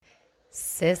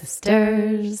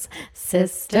Sisters,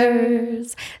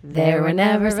 sisters, there were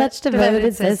never such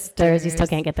devoted sisters. You still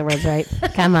can't get the words right.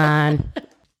 Come on.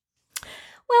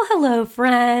 Well, hello,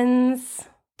 friends.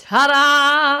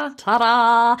 Ta-da!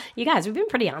 Ta-da! You guys, we've been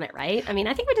pretty on it, right? I mean,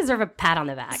 I think we deserve a pat on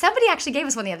the back. Somebody actually gave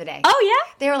us one the other day. Oh,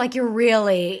 yeah? They were like, you're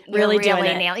really doing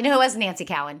it. nailing. You know who it was? Nancy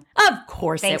Cowan. Of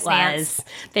course Thanks, it was. Nance.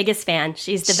 Biggest fan.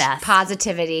 She's the best.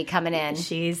 Positivity coming in.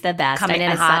 She's the best. Coming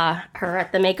in I hot. saw her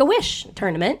at the Make-A-Wish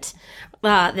tournament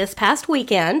this past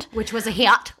weekend. Which was a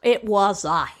hit. It was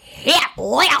a hit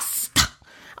list.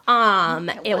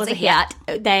 It was a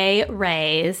hit. They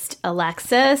raised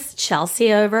Alexis,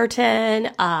 Chelsea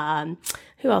Overton,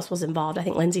 who else was involved? I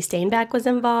think Lindsay Steinbeck was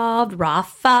involved,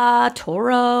 Rafa,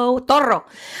 Toro.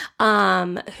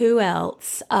 Who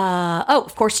else?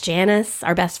 Of course, Janice,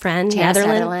 our best friend,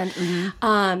 Netherlands.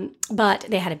 Mm-hmm. But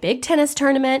they had a big tennis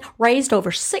tournament, raised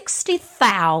over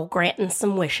 60,000, granting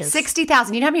some wishes.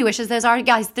 60,000. You know how many wishes those are?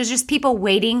 Guys, there's just people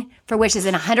waiting for wishes,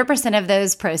 and 100% of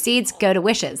those proceeds go to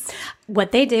wishes.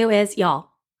 What they do is, y'all,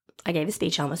 I gave a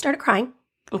speech, I almost started crying.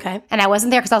 Okay. And I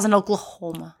wasn't there because I was in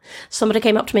Oklahoma. Somebody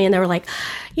came up to me and they were like,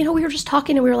 we were just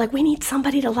talking and we were like, we need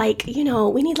somebody to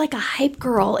we need like a hype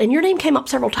girl. And your name came up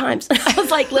several times. I was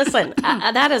like, listen,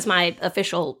 that is my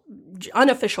unofficial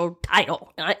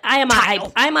title. I'm a hype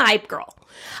girl. I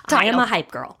am a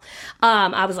hype girl.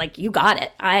 I was like, you got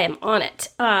it. I am on it.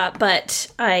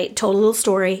 But I told a little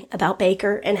story about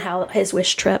Baker and how his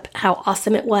wish trip, how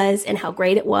awesome it was and how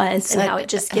great it was and how it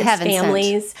just gives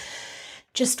families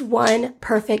just one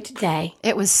perfect day.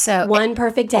 It was so... One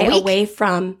perfect day away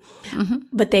from... Mm-hmm.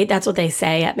 But that's what they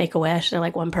say at Make-A-Wish. They're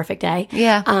like, one perfect day.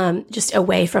 Yeah. Just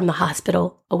away from the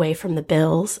hospital, away from the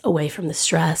bills, away from the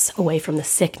stress, away from the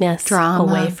sickness. Drama.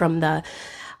 Away from the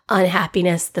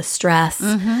unhappiness, the stress,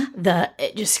 the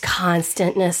just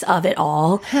constantness of it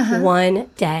all. One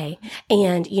day.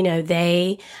 And,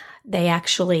 they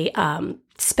actually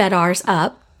sped ours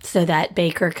up so that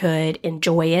Baker could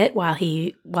enjoy it while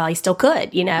he still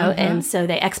could, and so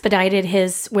they expedited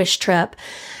his wish trip.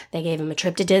 They gave him a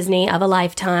trip to Disney of a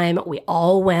lifetime. We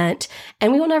all went,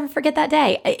 and we will never forget that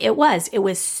day. It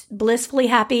was blissfully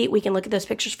happy. We can look at those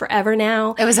pictures forever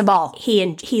now. It was a ball.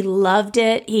 He loved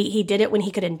it. He did it when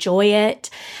he could enjoy it.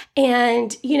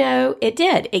 And, it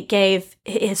did. It gave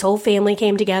his whole family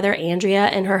came together. Andrea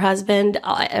and her husband,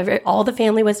 all the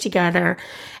family was together.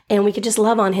 And we could just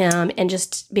love on him and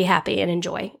just be happy and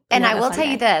enjoy. And I will tell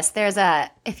you this.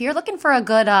 If you're looking for a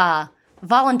good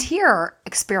volunteer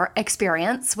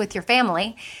experience with your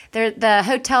family, the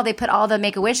hotel they put all the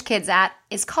Make-A-Wish kids at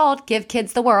is called Give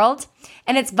Kids the World.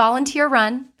 And it's volunteer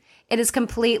run. It is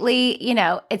completely,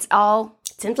 it's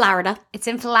in Florida. It's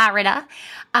in Florida.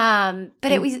 And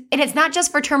it's not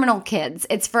just for terminal kids.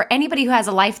 It's for anybody who has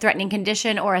a life-threatening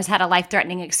condition or has had a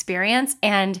life-threatening experience.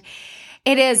 And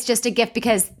it is just a gift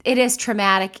because it is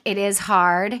traumatic. It is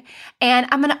hard. And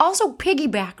I'm going to also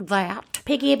piggyback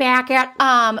it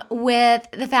with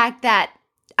the fact that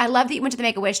I love that you went to the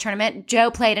Make-A-Wish tournament.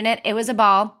 Joe played in it. It was a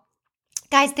ball.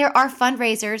 Guys, there are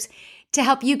fundraisers to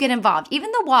help you get involved.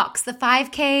 Even the walks, the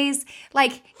 5Ks,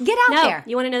 get out there.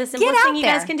 You want to know the simplest thing you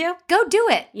guys can do? Go do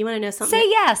it. You want to know something? Say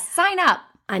yes. Sign up.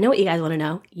 I know what you guys want to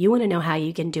know. You want to know how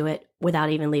you can do it without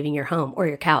even leaving your home or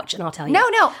your couch, and I'll tell you. No,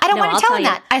 I don't want to tell them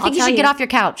that. I think you should get off your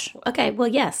couch. Okay, well,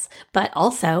 yes. But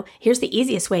also, here's the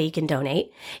easiest way you can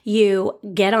donate. You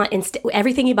get on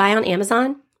everything you buy on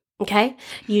Amazon, okay?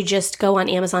 You just go on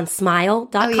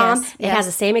AmazonSmile.com. Oh, yes. It has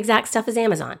the same exact stuff as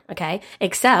Amazon, okay?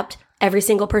 Except every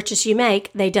single purchase you make,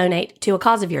 they donate to a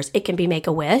cause of yours. It can be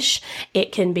Make-A-Wish.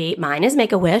 It can be, mine is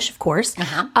Make-A-Wish, of course.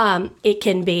 It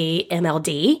can be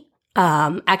MLD.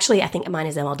 Actually, I think mine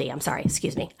is MLD. I'm sorry.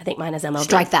 Excuse me. I think mine is MLD.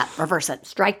 Strike that. Reverse it.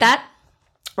 Strike that.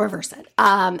 Reverse it.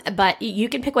 But you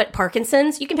can pick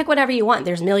Parkinson's. You can pick whatever you want.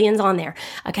 There's millions on there.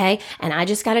 Okay. And I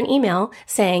just got an email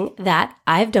saying that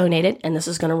I've donated, and this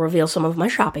is going to reveal some of my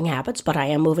shopping habits, but I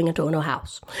am moving into a new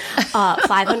house.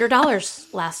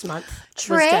 $500 last month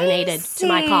was donated to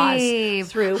my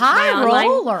cause through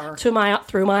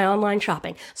my online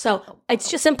shopping. So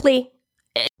it's just simply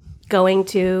going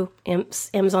to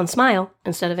Amazon Smile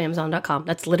instead of Amazon.com.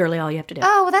 That's literally all you have to do.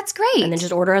 Oh, well, that's great. And then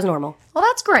just order as normal. Well,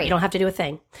 that's great. You don't have to do a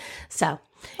thing. So,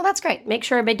 well, that's great. Make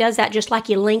sure everybody does that, just like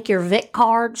you link your Vic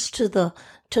cards to the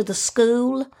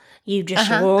school. You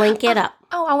just link it up.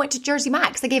 Oh, I went to Jersey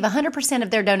Mike's. They gave 100% of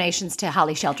their donations to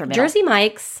Holly Shelter Middle. Jersey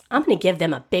Mike's, I'm going to give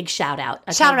them a big shout out.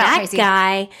 Okay, shout out, that Tracy.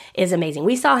 Guy is amazing.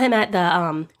 We saw him at the,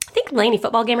 I think Laney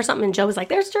football game or something, and Joe was like,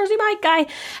 there's Jersey Mike guy.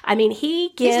 I mean,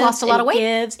 he's lost a lot of weight.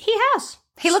 He has.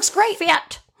 He looks great.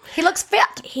 Fit. He looks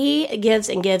fit. He gives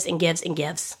and gives and gives and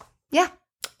gives. Yeah.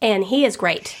 And he is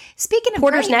great. Speaking of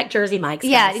Porter's great- Neck Jersey Mike's.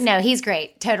 Yeah, guys. no, he's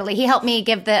great. Totally. He helped me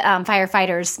give the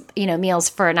firefighters, meals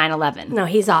for 9/11. No,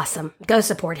 he's awesome. Go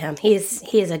support him. He is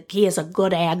a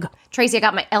good egg. Tracy, I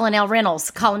got my L&L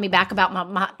rentals calling me back about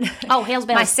my Hails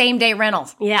bells. my same day rental.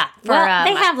 Yeah. For, Well,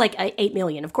 they have like 8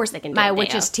 million. Of course they can do My it.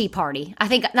 witch's tea party. I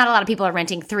think not a lot of people are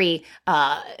renting 3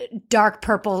 dark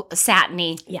purple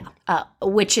satiny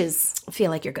witches I feel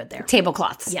like you're good there.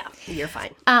 tablecloths. Yeah, you're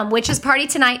fine. Witches party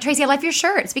tonight. Tracy, I love your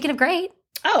shirt. Speaking of great.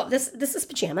 Oh, this is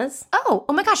pajamas. Oh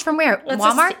my gosh, from where?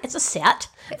 Walmart? It's a set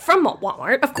from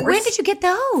Walmart, of course. When did you get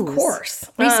those? Of course.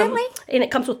 Recently? And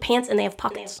it comes with pants and they have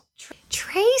pockets.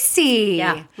 Tracy.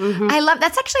 Yeah. I love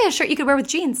that's actually a shirt you could wear with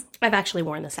jeans. I've actually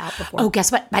worn this out before. Oh,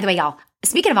 guess what? By the way, y'all,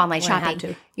 speaking of online I shopping, had to.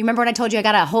 you remember when I told you I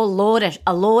got a whole load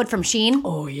from Shein?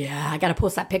 Oh, yeah. I got to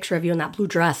post that picture of you in that blue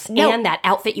dress No. and that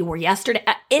outfit you wore yesterday.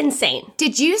 Insane.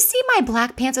 Did you see my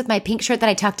black pants with my pink shirt that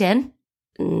I tucked in?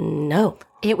 No.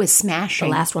 It was The smashing.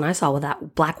 last one I saw with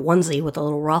that black onesie with the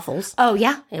little ruffles. Oh,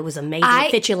 yeah. It was amazing. It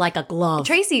fit you like a glove.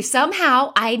 Tracy,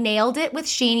 somehow I nailed it with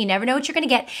Shein. You never know what you're going to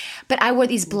get. But I wore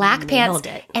these black pants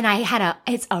it. and I had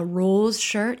it's a rose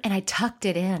shirt and I tucked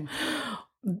it in.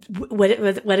 What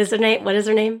is her name? What is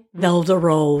her name? Velda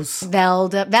Rose.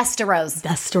 Vesta Rose.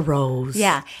 Vesta Rose.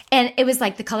 Yeah. And it was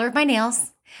like the color of my nails.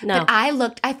 No.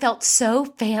 But I felt so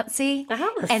fancy.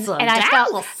 And so I felt,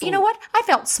 jealous. you know what? I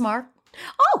felt smart.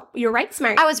 Oh, you're right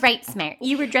smart. I was right smart.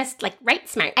 You were dressed like right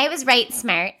smart. I was right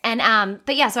smart. And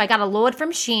but yeah, so I got a load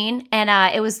from Shein and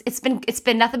it's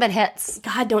been nothing but hits.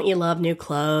 God, don't you love new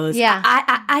clothes? Yeah.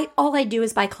 I all I do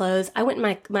is buy clothes. I went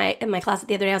in my closet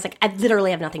the other day. I was like, I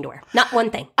literally have nothing to wear. Not one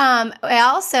thing. I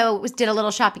also did a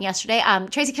little shopping yesterday.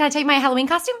 Tracy, can I tell you my Halloween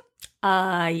costume?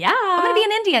 Yeah. I'm gonna be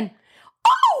an Indian.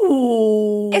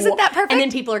 Oh, Isn't that perfect? And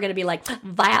then people are going to be like,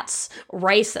 "That's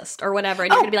racist" or whatever,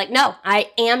 and you're going to be like, "No, I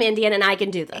am Indian and I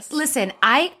can do this." Listen,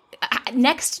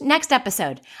 next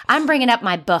episode, I'm bringing up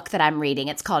my book that I'm reading.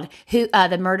 It's called The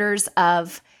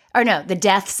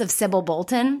Deaths of Sybil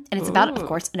Bolton, and it's about, of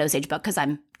course, an Osage book because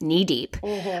I'm knee deep.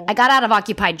 I got out of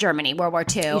occupied Germany, World War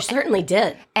II, You certainly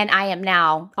did. and I am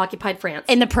now Occupied France.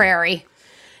 in the prairie.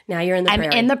 Now you're in the prairie.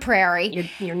 I'm in the prairie.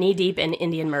 You're knee deep in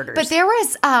Indian murders. But there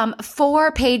was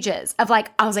 4 pages of I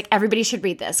was like, everybody should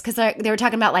read this because they were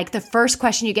talking about the first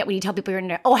question you get when you tell people you're in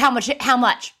there. Oh, how much? Ew.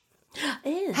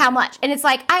 How much? And it's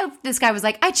like, this guy was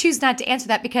like, I choose not to answer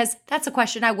that because that's a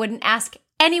question I wouldn't ask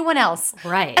anyone else.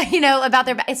 Right. About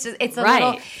their, it's a Right.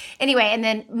 little, anyway. And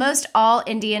then most all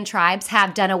Indian tribes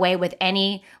have done away with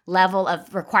any level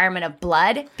of requirement of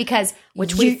blood because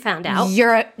Which we found out.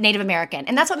 You're a Native American.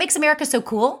 And that's what makes America so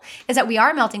cool is that we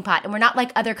are a melting pot and we're not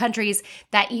like other countries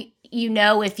that if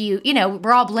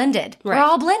we're all blended. Right. We're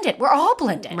all blended. We're all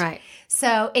blended. Right.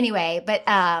 So anyway, but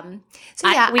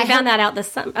we found that out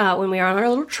this when we were on our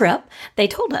little trip. They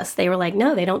told us, they were like,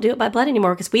 no, they don't do it by blood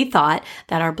anymore because we thought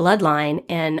that our bloodline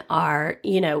and our,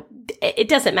 it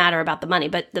doesn't matter about the money,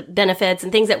 but the benefits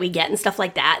and things that we get and stuff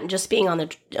like that, and just being on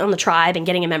the tribe and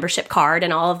getting a membership card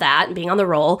and all of that and being on the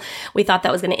roll, we thought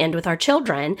that was going to end with our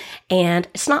children, and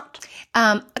it's not.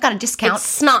 I got a discount.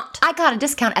 It's not. I got a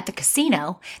discount at the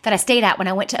casino that I stayed at when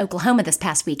I went to Oklahoma this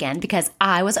past weekend because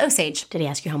I was Osage. Did he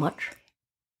ask you how much?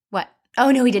 What? Oh,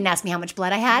 no, he didn't ask me how much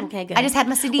blood I had. Okay, good. I just had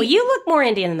my CD. Well, you look more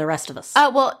Indian than the rest of us. Oh,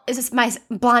 well, it's just my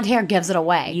blonde hair gives it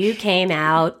away. You came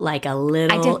out like a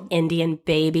little Indian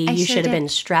baby. You sure should have did. been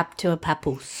strapped to a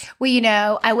papoose.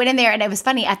 Well, I went in there and it was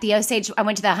funny. At the Osage, I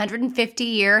went to the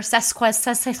 150-year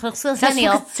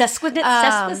sesquicentennial.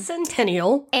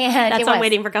 Sesquicentennial. And That's it on was.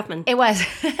 Waiting for Guffman. It was.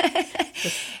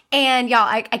 And y'all,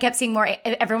 I kept seeing more.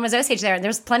 Everyone was Osage there, and there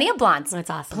was plenty of blondes. That's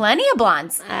awesome. Plenty of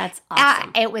blondes. That's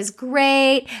awesome. It was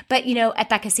great. But, at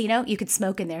that casino, you could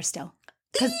smoke in there still.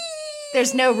 Because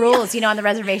there's no rules, on the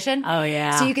reservation. Oh,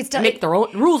 yeah. So you could still make the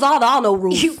rules are the no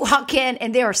rules. You walk in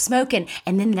and they were smoking.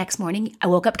 And then the next morning, I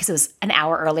woke up because it was an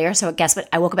hour earlier. So guess what?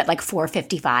 I woke up at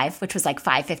 4:55, which was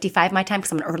 5:55 my time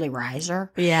because I'm an early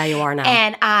riser. Yeah, you are now.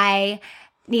 And I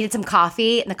needed some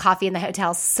coffee, and the coffee in the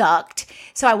hotel sucked.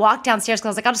 So I walked downstairs because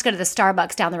I was like, I'll just go to the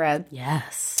Starbucks down the road.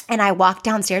 Yes. And I walked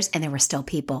downstairs, and there were still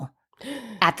people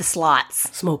at the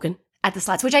slots. Smoking. At the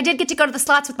slots, which I did get to go to the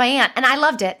slots with my aunt, and I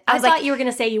loved it. I was thought you were going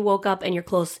to say you woke up and your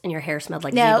clothes and your hair smelled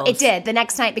like no, Zebos. it did the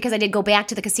next night because I did go back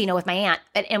to the casino with my aunt,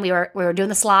 and we were doing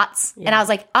the slots, and I was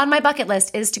like, on my bucket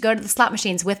list is to go to the slot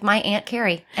machines with my Aunt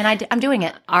Carrie, and I'm doing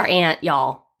it. Our aunt,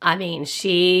 y'all. I mean,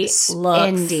 she looks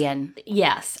Indian.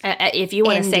 Yes, if you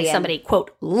want to say somebody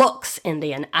quote looks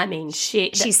Indian, I mean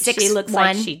she looks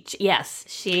like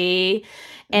she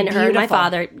and her and my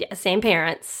father, same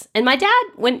parents, and my dad.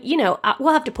 When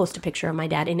we'll have to post a picture of my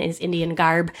dad in his Indian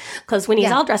garb because when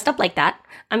he's all dressed up like that,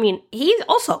 I mean he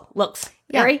also looks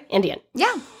very Indian.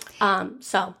 Yeah.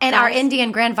 And our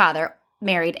Indian grandfather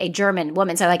married a German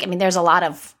woman. So, like, I mean, there's a lot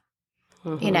of,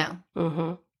 you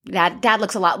know, dad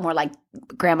looks a lot more like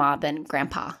grandma than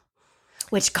grandpa.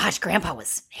 Which, gosh, grandpa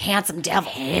was handsome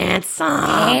devil.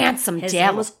 Handsome His devil.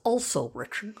 name was also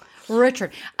Richard. But He was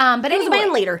a anyway.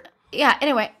 band leader. Yeah,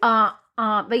 anyway.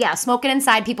 But yeah, smoking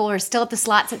inside. People were still at the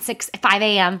slots at 5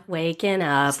 a.m. Waking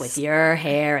up with your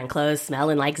hair and clothes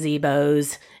smelling like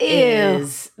Zebos Ew.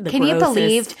 is the Can you grossest.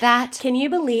 believe that? Can you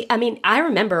believe? I mean, I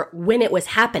remember when it was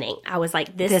happening. I was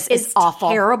like, "This is awful.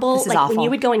 terrible." This is like awful. when you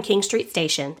would go in King Street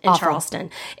Station in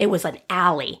Charleston, it was an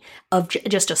alley of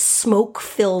just a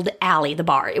smoke-filled alley. The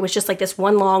bar. It was just like this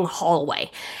one long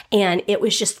hallway, and it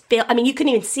was just I mean, you couldn't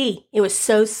even see. It was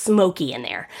so smoky in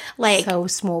there. Like So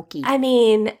smoky. I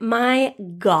mean, my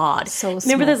God. So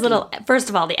remember those smoky. little, first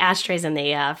of all, the ashtrays in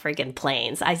the freaking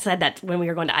planes. I said that when we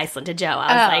were going to Iceland to Joe.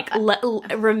 I was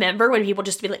like, remember when people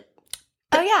just be like,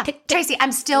 Oh, yeah. Tracy,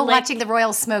 I'm still watching the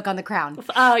royal smoke on the crown.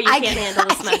 oh, you can't handle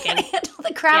the I smoking. can't handle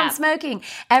the crown smoking.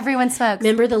 Everyone smokes.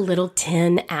 Remember the little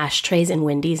tin ashtrays in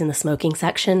Wendy's in the smoking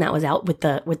section that was out with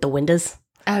the windows?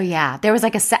 Oh, yeah. There was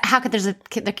like how could there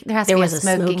has to be a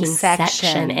smoking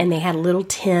section. and they had little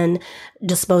tin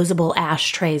disposable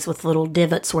ashtrays with little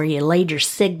divots where you laid your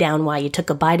cig down while you took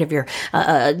a bite of your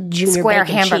junior Square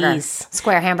bacon hamburger. cheese.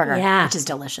 Square hamburger. Yeah. Which is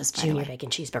delicious, by the Junior way. bacon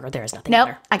cheeseburger. There is nothing Nope.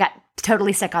 better. I got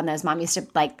totally sick on those. Mom used to,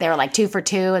 like, they were like 2 for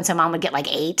 $2, and so Mom would get like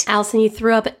 8. Allison, you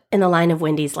threw up in the line of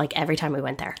Wendy's like every time we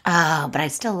went there. Oh, but I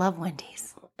still love Wendy's.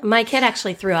 My kid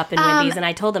actually threw up in Wendy's, and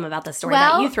I told them about the story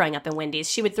about you throwing up in Wendy's.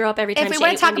 She would throw up every time If we she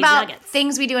want ate to talk Wendy's about nuggets.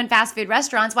 things we do in fast food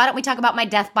restaurants, why don't we talk about my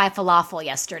death by falafel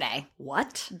yesterday?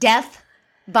 What? Death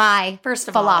by First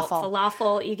of falafel. all,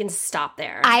 falafel, you can stop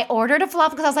there. I ordered a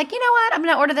falafel because I was like, you know what? I'm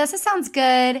going to order this. It sounds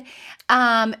good. This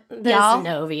Y'all,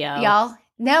 Novio. y'all,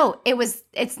 no, it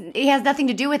has nothing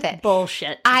to do with it.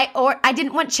 Bullshit. I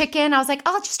didn't want chicken. I was like,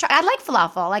 oh, I'll just try. I like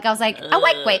falafel. Like, I was like, I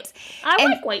like grapes. I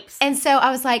like wipes. And so I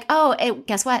was like,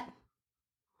 guess what?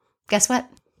 Guess what?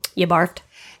 You barfed?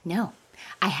 No.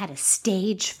 I had a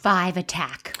stage 5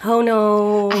 attack. Oh,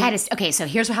 no. Okay, so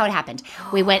here's how it happened.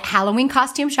 We went Halloween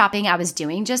costume shopping. I was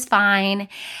doing just fine.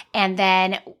 And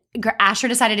then Asher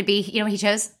decided to be, you know what he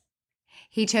chose?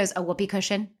 He chose a whoopee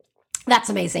cushion. That's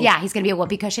amazing. Yeah, he's going to be a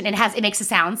whoopee cushion. It makes the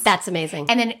sounds. That's amazing.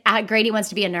 And then Grady wants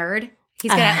to be a nerd.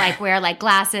 He's going to like wear like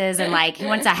glasses and like he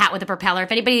wants a hat with a propeller.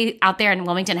 If anybody out there in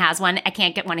Wilmington has one, I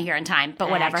can't get one here in time, but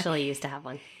whatever. I actually used to have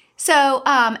one. So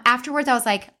afterwards I was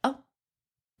like, oh,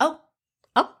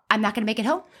 I'm not going to make it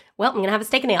home. Well, I'm going to have a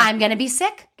steak and nail. I'm going to be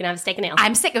sick. Going to have a steak and nail.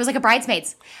 I'm sick. It was like a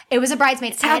bridesmaids. It was a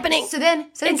bridesmaids. It's happening. So then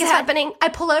It's guess what? happening. I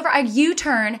pull over. I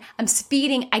U-turn. I'm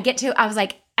speeding. I was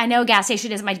like, I know a gas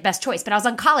station isn't my best choice, but I was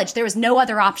on college. There was no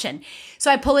other option. So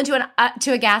I pull into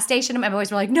to a gas station, and my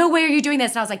boys were like, no way are you doing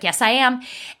this? And I was like, yes, I am.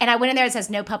 And I went in there. It says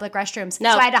no public restrooms.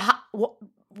 No. So I had to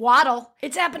waddle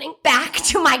It's happening. back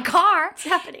to my car. It's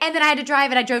happening. And then I had to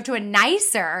drive, and I drove to a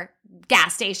nicer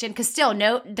gas station because still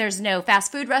there's no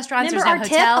fast food restaurants. Remember There's our no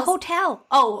hotels. tip? A hotel.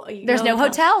 Oh, There's no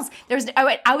hotels.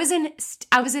 I was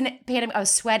in Panama. I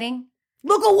was sweating.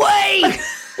 Look away.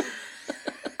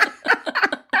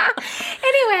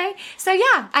 Anyway, so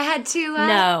yeah, I had to.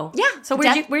 No. Yeah. So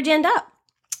where'd you end up?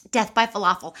 Death by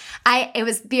falafel. It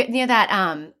was near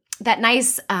that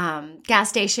nice gas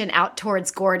station out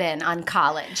towards Gordon on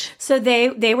College. So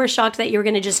they were shocked that you were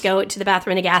going to just go to the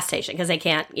bathroom in a gas station because they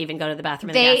can't even go to the bathroom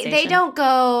in the gas station. They don't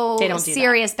go They don't do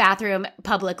serious bathroom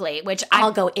publicly, which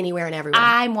I'll go anywhere and everywhere.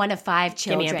 I'm one of 5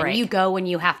 Give me a children. break. You go when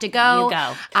you have to go. You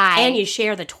go. And you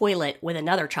share the toilet with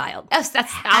another child. that's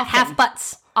Half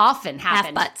butts. often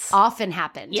happened. butts. Often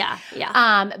happened. Yeah,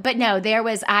 yeah. But no,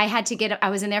 I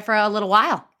was in there for a little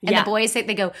while. And Yeah. the boys they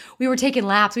go, we were taking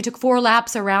laps. We took 4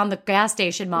 laps around the gas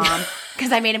station, Mom.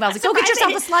 Because I made him, I was like, go get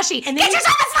yourself a slushie. And then Get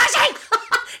yourself a slushie!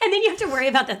 And then you have to worry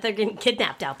about that they're getting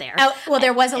kidnapped out there. Oh, well,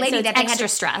 there was a lady so it's that they had extra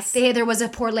to, stress. There was a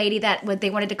poor lady that they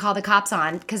wanted to call the cops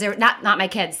on because they're not my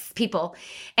kids, people.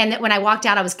 And that when I walked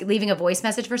out, I was leaving a voice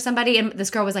message for somebody, and this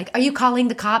girl was like, "Are you calling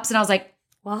the cops?" And I was like,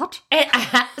 What?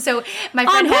 so my friend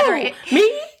On who? Heather,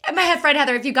 Me? my friend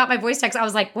Heather, if you got my voice text, I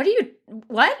was like, what?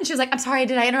 And she was like, I'm sorry,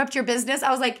 did I interrupt your business?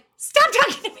 I was like, stop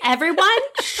talking to me. Everyone,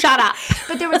 shut up.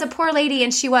 But there was a poor lady,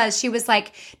 and she was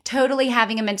like totally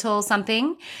having a mental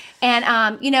something. And,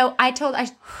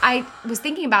 I was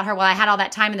thinking about her while I had all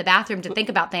that time in the bathroom to think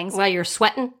about things. Well, you're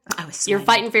sweating. I was You're sweating.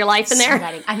 fighting for your life in there.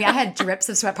 Sweating. I mean, I had drips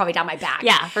of sweat probably down my back.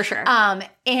 Yeah, for sure.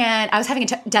 And I was having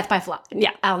a death by flop.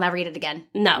 Yeah. I'll never eat it again.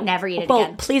 No. Never eat it Well,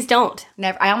 again. please don't.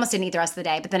 Never. I almost didn't eat the rest of the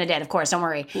day, but then I did, of course. Don't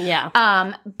worry. Yeah.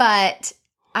 But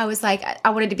I was like, I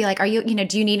wanted to be like, do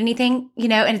you need anything?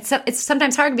 And it's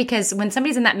sometimes hard because when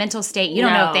somebody's in that mental state, you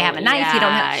don't know if they have a knife. You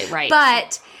don't know. Right.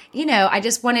 But, I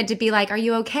just wanted to be like, are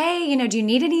you okay? Do you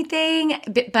need anything?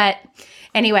 But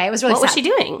anyway, it was really sad. What was she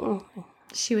doing?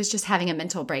 She was just having a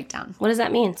mental breakdown. What does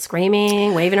that mean?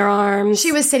 Screaming, waving her arms?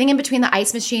 She was sitting in between the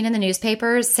ice machine and the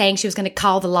newspapers saying she was going to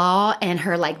call the law, and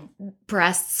her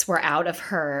breasts were out of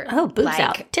her. Oh, boobs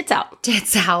out. Tits out.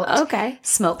 Tits out. Okay.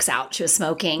 Smokes out. She was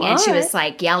smoking, All and she right.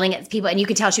 was yelling at people, and you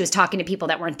could tell she was talking to people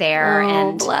that weren't there. Oh,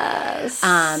 and bless.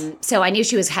 so I knew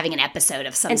she was having an episode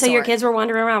of some sort. And so your kids were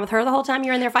wandering around with her the whole time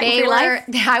you were in there fighting for your life?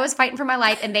 I was fighting for my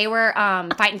life, and they were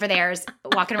fighting for theirs,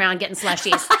 walking around getting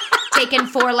slushies, taking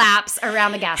 4 laps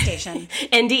around the gas station.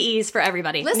 NDEs for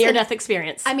everybody. Listen, near-death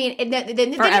experience. I mean,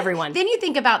 for everyone. Then you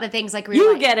think about the things like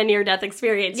you get a near-death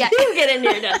experience. Yeah. You get a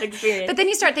near-death experience. But then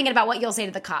you start thinking about what you'll say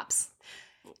to the cops.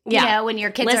 Yeah. When your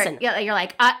kids Listen. you're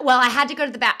like, I had to go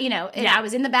to the bath, and I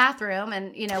was in the bathroom,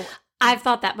 and I've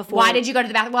thought that before. why did you go to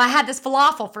the bathroom? Well, I had this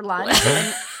falafel for lunch.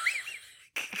 And,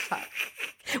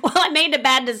 Well, I made a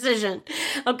bad decision.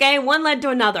 Okay, one led to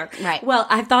another. Right. Well,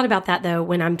 I've thought about that though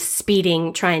when I'm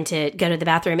speeding, trying to go to the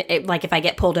bathroom. If I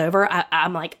get pulled over,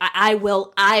 I'm like, I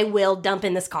will dump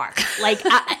in this car.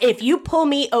 If you pull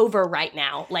me over right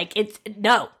now,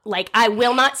 I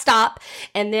will not stop,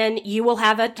 and then you will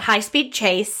have a high speed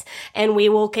chase, and we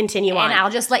will continue on. And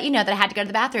I'll just let you know that I had to go to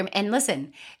the bathroom. And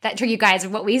listen, that you guys,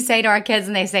 what we say to our kids,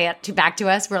 and they say it back to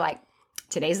us, we're like,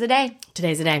 today's the day.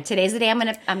 Today's the day. Today's the day.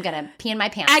 I'm gonna pee in my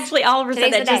pants. Actually, Oliver said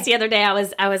Today's that just the other day. I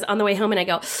was on the way home and I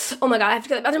go, oh my God, I have to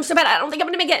go to the bathroom so bad. I don't think I'm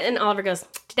gonna make it. And Oliver goes,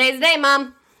 today's the day,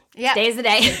 Mom. Yeah. Today's the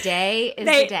day. Today is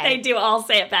the day. They do all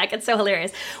say it back. It's so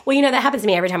hilarious. Well, that happens to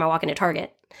me every time I walk into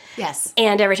Target. Yes.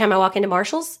 And every time I walk into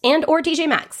Marshall's and or TJ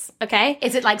Maxx. Okay.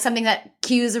 Is it like something that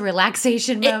cues a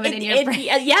relaxation moment in your brain?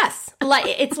 Yes.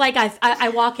 It's like I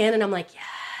walk in and I'm like,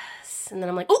 yes. And then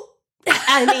I'm like, oh.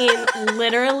 I mean,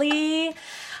 literally.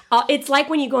 It's like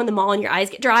when you go in the mall and your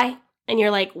eyes get dry and you're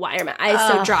like, why are my eyes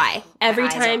so dry? Every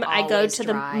time I go to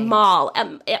the mall,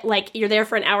 you're there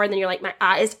for an hour and then you're like, my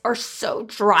eyes are so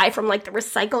dry from the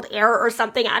recycled air or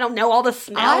something. I don't know, all the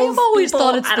smells. I've always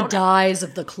thought it's the dyes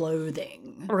of the clothing.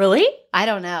 Really? I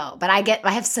don't know, but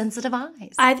I have sensitive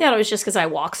eyes. I thought it was just because I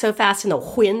walk so fast and the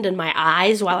wind in my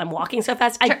eyes while I'm walking so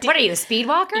fast. What are you, a speed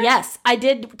walker? Yes. I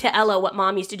did to Ella what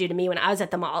Mom used to do to me when I was at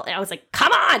the mall. I was like,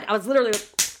 come on. I was literally like,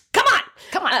 come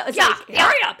on.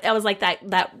 Hurry up. I was like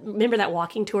that. Remember that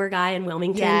walking tour guy in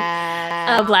Wilmington?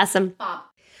 Yeah. Oh, bless him.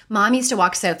 Mom used to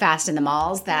walk so fast in the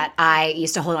malls that I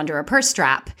used to hold onto her purse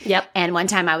strap. Yep. And one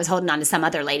time I was holding onto some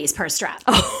other lady's purse strap.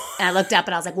 Oh. And I looked up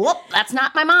and I was like, whoop, that's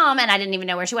not my mom. And I didn't even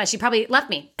know where she was. She probably left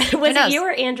me. Was it you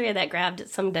or Andrea that grabbed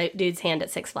some dude's hand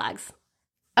at Six Flags?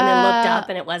 And then looked up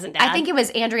and it wasn't Dad? I think it was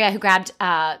Andrea who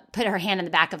put her hand in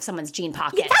the back of someone's jean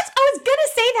pocket. Yeah, I was going to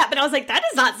say that, but I was like, that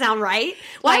does not sound right.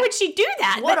 Why would she do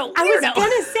that? What a weirdo. I was going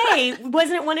to say,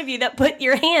 wasn't it one of you that put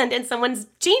your hand in someone's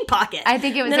jean pocket? I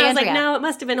think it was and then Andrea. I was like, no, it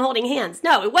must have been holding hands.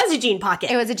 No, it was a jean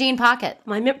pocket. It was a jean pocket.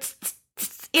 I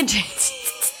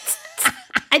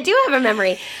do have a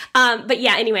memory. But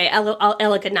yeah, anyway,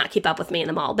 Ella could not keep up with me in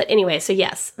the mall. But anyway, so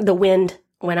yes, the wind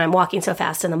when I'm walking so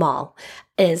fast in the mall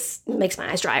makes my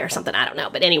eyes dry or something. I don't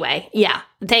know. But anyway, yeah.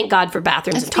 Thank God for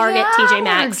bathrooms at Target, TJ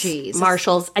Maxx,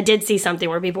 Marshalls. I did see something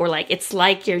where people were like, it's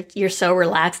like you're so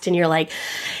relaxed and you're like,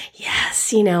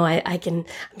 yes, I'm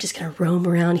just going to roam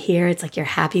around here. It's like your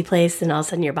happy place. And all of a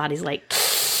sudden your body's like,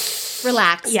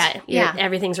 relaxed. Yeah.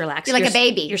 Everything's relaxed. You're like a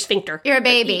baby. Your sphincter. You're a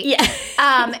baby.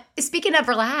 Yeah. Speaking of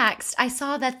relaxed, I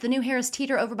saw that the new Harris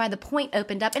Teeter over by the Point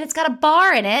opened up, and it's got a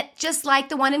bar in it, just like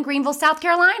the one in Greenville, South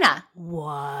Carolina.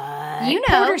 What? You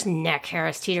know. Porter's neck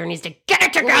Harris Teeter needs to get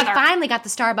it together. Well, they finally got the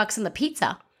Starbucks and the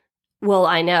pizza. Well,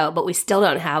 I know, but we still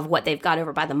don't have what they've got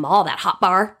over by the mall, that hot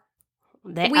bar.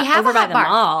 We have over by the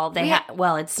mall.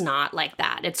 Well, it's not like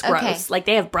that. It's gross. Okay. Like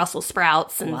they have Brussels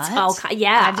sprouts and What?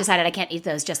 yeah. I've decided I can't eat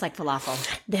those, just like falafel.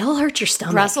 They'll hurt your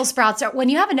stomach. Brussels sprouts are when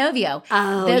you have a Novio.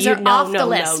 Oh, those are off the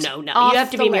list. No. Off You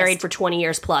have to the be married list. for 20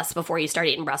 years plus before you start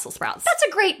eating Brussels sprouts. That's a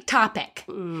great topic.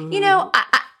 Mm.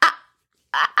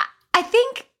 I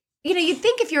think you'd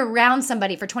think if you're around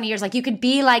somebody for 20 years, like you could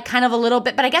be like kind of a little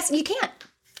bit, but I guess you can't.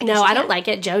 No, I don't like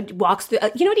it. Joe walks through.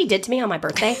 You know what he did to me on my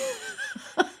birthday?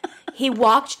 He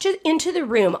walked into the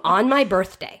room on my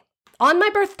birthday.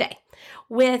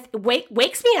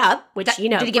 Wakes me up, which,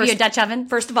 Did he give you a Dutch oven?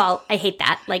 First of all, I hate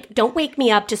that. Like, don't wake me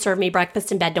up to serve me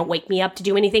breakfast in bed. Don't wake me up to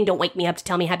do anything. Don't wake me up to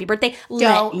tell me happy birthday.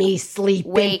 Let me sleep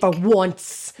in for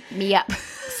once. Me up.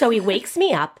 So he wakes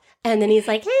me up, and then he's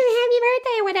like, hey, happy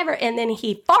birthday or whatever. And then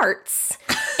he farts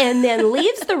and then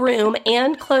leaves the room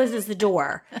and closes the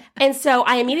door. And so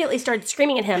I immediately started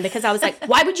screaming at him because I was like,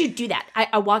 why would you do that?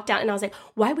 I walked out and I was like,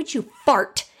 why would you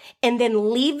fart and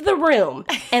then leave the room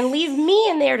and leave me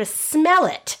in there to smell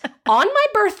it on my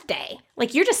birthday.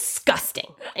 Like, you're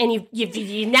disgusting. And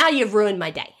now you've ruined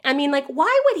my day. I mean, like,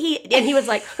 why would he? And he was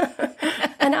like,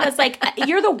 and I was like,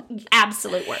 you're the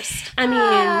absolute worst. I mean,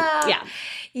 yeah.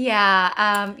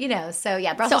 Yeah. So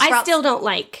yeah, Brussels sprouts. I still don't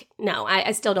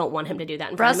I still don't want him to do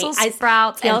that in front of me. Brussels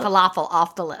sprouts and falafel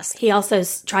off the list. He also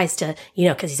tries to,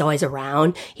 because he's always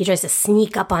around, he tries to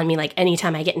sneak up on me, like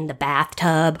anytime I get in the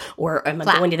bathtub or I'm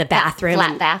going to the bathroom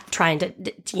trying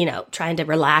to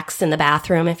relax in the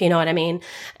bathroom, if you know what I mean.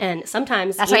 And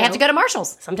sometimes that's why you have to go to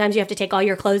Marshall's. Sometimes you have to take all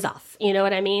your clothes off. You know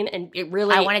what I mean? And it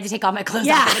really, I wanted to take all my clothes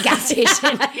off at the gas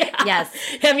station. Yes.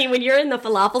 I mean, when you're in the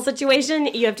falafel situation,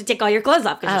 you have to take all your clothes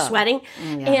off because you're sweating.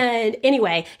 Yeah. And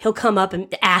anyway, he'll come up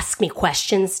and ask me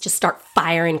questions, just start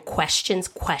firing questions,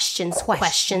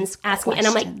 ask me. And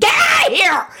I'm like, get out of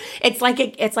here. It's like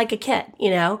a kid,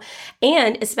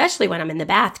 and especially when I'm in the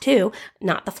bath too,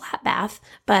 not the flat bath,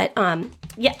 but,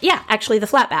 actually the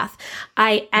flat bath.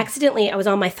 I was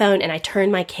on my phone and I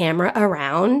turned my camera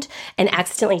around and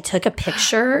accidentally took a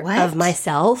picture of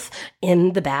myself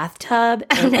in the bathtub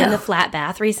in the flat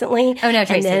bath recently. Oh no,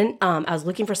 Tracy. And then I was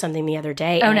looking for something the other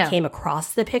day and I came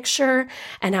across the picture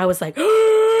and I was like,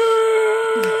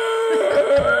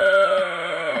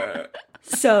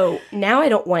 so now I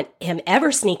don't want him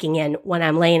ever sneaking in when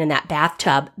I'm laying in that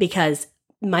bathtub because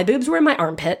my boobs were in my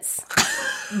armpits.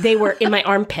 They were in my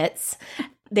armpits.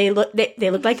 They looked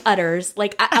like udders.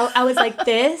 Like I was like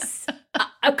this.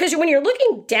 Because when you're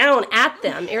looking down at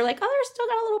them, you're like, oh, they're still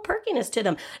got a little perkiness to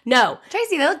them. No.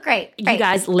 Tracy, they look great. You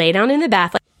guys lay down in the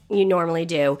bath like you normally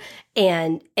do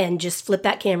and just flip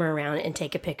that camera around and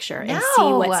take a picture and see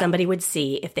what somebody would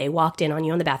see if they walked in on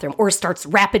you in the bathroom or starts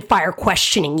rapid fire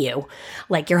questioning you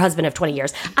like your husband of 20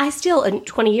 years. In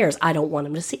 20 years, I don't want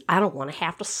him to see. I don't want to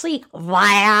have to see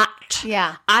that.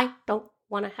 Yeah. I don't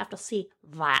want to have to see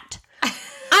that.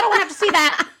 I don't want to have to see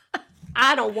that.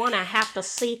 I don't want to have to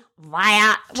see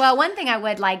that. Well, one thing I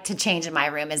would like to change in my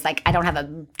room is like I don't have a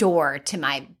door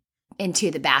to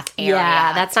into the bath area.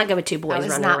 Yeah, that's not good with two boys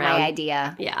running around. That was not my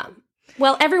idea. Yeah.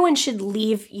 Well, everyone should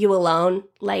leave you alone.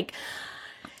 Like,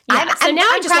 yeah. I'm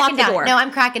just lock the door. No,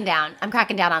 I'm cracking down. I'm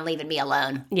cracking down on leaving me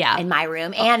alone. Yeah. In my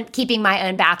room and keeping my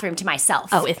own bathroom to myself.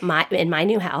 Oh, in my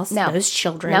new house, those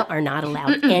children are not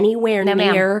allowed anywhere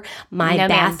near my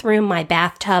bathroom, my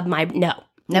bathtub, No,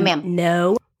 ma'am.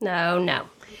 No.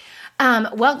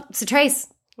 Well, so Trace,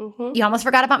 you almost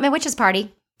forgot about my witch's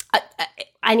party.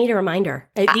 I need a reminder.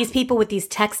 These people with these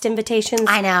text invitations,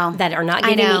 I know, that are not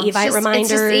giving me Evite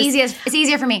reminders. It's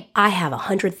easier for me. I have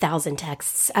 100,000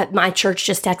 texts. My church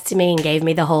just texted me and gave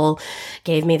me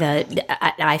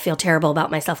I feel terrible about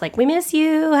myself. Like, we miss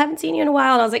you. Haven't seen you in a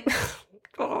while. And I was like,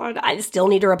 God, I still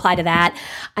need to reply to that.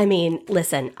 I mean,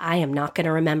 listen, I am not going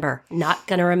to remember. Not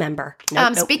going to remember.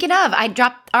 Nope. Speaking of, I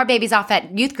dropped our babies off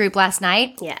at youth group last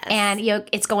night. Yes. And,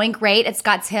 it's going great at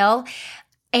Scotts Hill.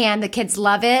 And the kids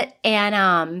love it.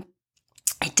 And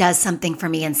it does something for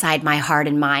me inside my heart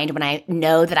and mind when I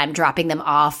know that I'm dropping them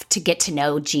off to get to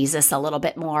know Jesus a little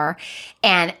bit more.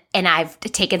 And I've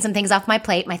taken some things off my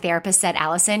plate. My therapist said,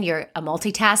 Allison, you're a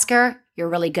multitasker. You're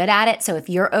really good at it. So if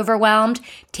you're overwhelmed,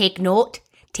 take note,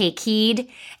 take heed.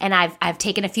 And I've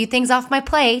taken a few things off my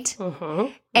plate.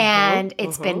 And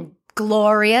it's been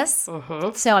glorious.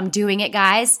 So I'm doing it,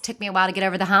 guys. Took me a while to get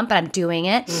over the hump, but I'm doing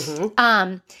it.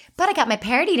 But I got my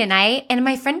party tonight, and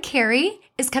my friend Carrie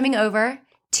is coming over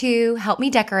to help me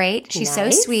decorate. She's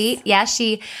so sweet. Yeah,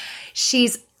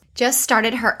 she's just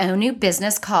started her own new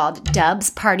business called Dub's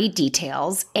Party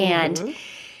Details, and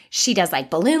she does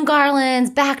like balloon garlands,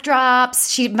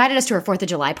 backdrops. She invited us to her 4th of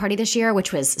July party this year,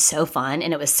 which was so fun,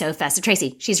 and it was so festive.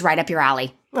 Tracy, she's right up your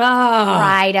alley. Oh,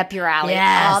 right up your alley.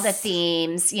 Yes. All the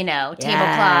themes,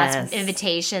 tablecloths,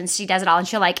 invitations. She does it all, and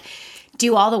she'll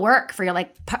do all the work for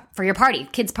your party,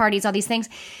 kids' parties, all these things.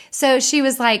 So she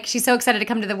was like, she's so excited to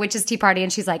come to the witch's tea party,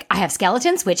 and she's like, I have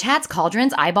skeletons, witch hats,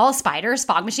 cauldrons, eyeballs, spiders,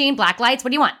 fog machine, black lights. What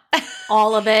do you want?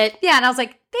 All of it. Yeah, and I was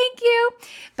like, thank you.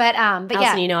 But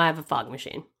Allison, I have a fog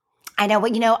machine. I know,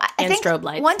 but I think strobe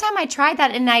lights. One time I tried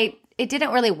that and it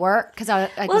didn't really work because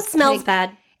it smells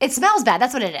bad. It smells bad.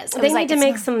 That's what it is. They need to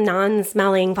make some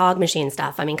non-smelling fog machine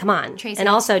stuff. I mean, come on. Tracy. And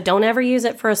also, don't ever use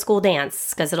it for a school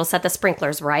dance because it'll set the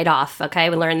sprinklers right off.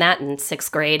 Okay, we learned that in 6th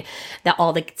grade. That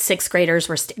all the 6th graders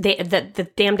were the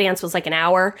damn dance was like an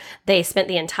hour. They spent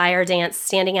the entire dance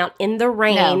standing out in the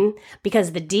rain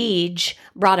because the Deej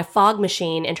brought a fog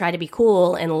machine and tried to be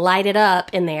cool and light it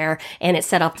up in there, and it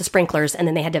set off the sprinklers. And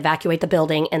then they had to evacuate the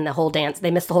building and the whole dance. They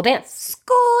missed the whole dance.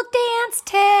 School dance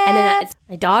tip. And then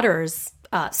my daughters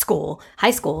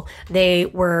high school, they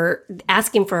were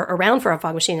asking around for a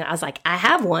fog machine. And I was like, I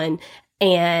have one.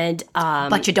 And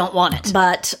but you don't want it.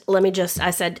 But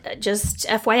I said, just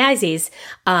FYI's,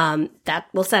 that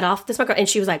will set off the smoker. And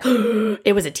she was like,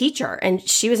 it was a teacher, and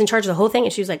she was in charge of the whole thing.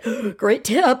 And she was like, great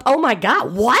tip. Oh my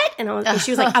God, what? And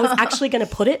she was like, I was actually going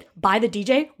to put it by the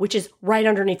DJ, which is right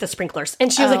underneath the sprinklers.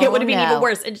 And she was like, it would have been even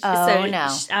worse. And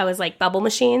I was like, bubble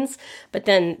machines. But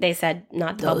then they said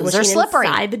not the bubble machine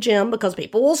inside the gym because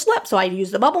people will slip. So I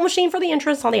used the bubble machine for the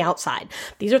entrance on the outside.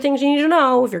 These are things you need to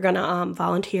know if you're going to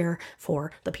volunteer for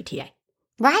the PTA.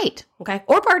 Right. Okay.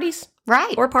 Or parties.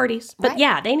 Right. Or parties. But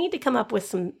yeah, they need to come up with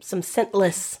some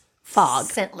scentless fog.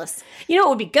 Scentless. You know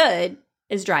what would be good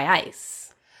is dry ice.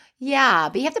 Yeah,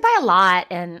 but you have to buy a lot,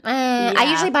 and I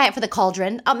usually buy it for the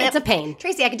cauldron. It's a pain.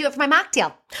 Tracy, I could do it for my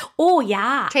mocktail. Oh,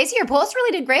 yeah. Tracy, your post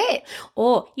really did great.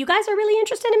 Oh, you guys are really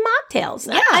interested in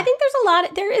mocktails. Yeah. I think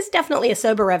there is definitely a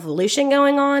sober revolution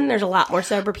going on. There's a lot more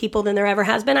sober people than there ever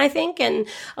has been, I think. And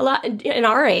a lot in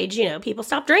our age, people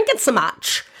stop drinking so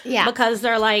much. Yeah. Because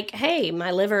they're like, hey,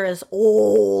 my liver is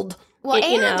old. Well,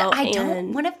 I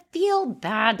don't want to feel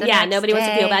bad nobody wants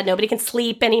to feel bad. Nobody can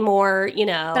sleep anymore,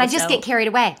 But I just get carried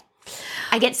away.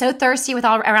 I get so thirsty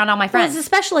around all my friends. Well, it's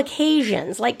special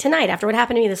occasions. Like tonight, after what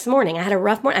happened to me this morning, I had a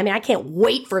rough morning. I mean, I can't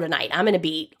wait for tonight. I'm going to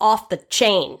be off the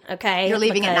chain, okay? You're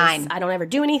leaving at 9. I don't ever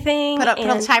do anything. Put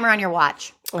a timer on your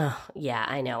watch. Oh, yeah,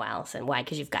 I know, Allison. Why?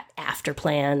 Because you've got after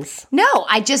plans. No,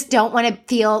 I just don't want to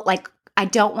feel like I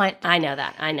know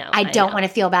that. I know. I don't want to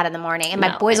feel bad in the morning. And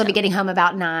my boys will be getting home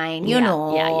about 9. You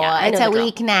know. Yeah. It's a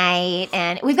weeknight.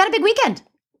 And we've got a big weekend.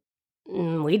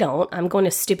 We don't. I'm going to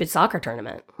a stupid soccer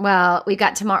tournament. Well, we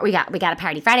got tomorrow. We got a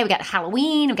party Friday. We got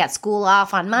Halloween. We got school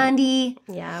off on Monday.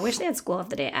 Yeah, I wish they had school off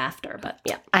the day after, but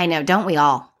yeah. I know. Don't we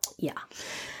all? Yeah.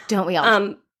 Don't we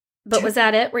all? But was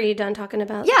that it? Were you done talking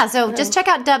about? Yeah, so just check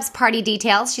out Dub's party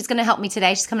details. She's going to help me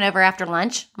today. She's coming over after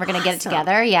lunch. We're going to get it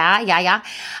together. Yeah.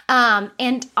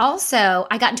 And also,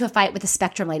 I got into a fight with the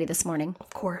Spectrum lady this morning.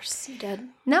 Of course, you did.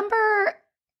 Number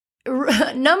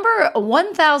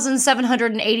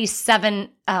 1,787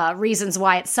 reasons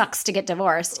why it sucks to get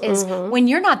divorced is when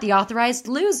you're not the authorized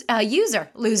user.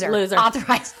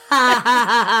 Authorized.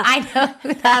 I know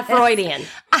that Freudian.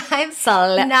 I'm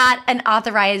not an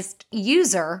authorized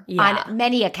user on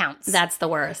many accounts. That's the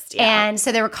worst. Yeah. And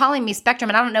so they were calling me Spectrum,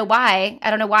 and I don't know why. I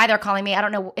don't know why they're calling me. I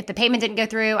don't know if the payment didn't go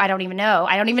through. I don't even know.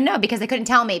 Because they couldn't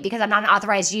tell me because I'm not an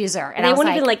authorized user. And they won't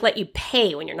even let you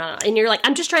pay when you're not. And you're like,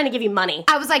 I'm just trying to give you money.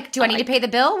 I was like, do I need to pay the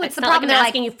bill? What's the problem? They're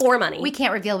asking you for money. We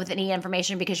can't reveal with any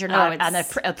information because you're not on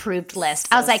the approved list.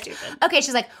 So I was like, stupid. Okay.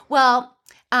 She's like, well,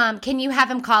 can you have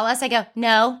him call us? I go,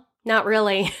 no. Not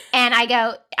really. And I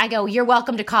go, you're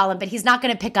welcome to call him, but he's not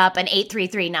going to pick up an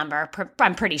 833 number,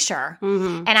 I'm pretty sure.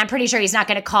 Mm-hmm. And I'm pretty sure he's not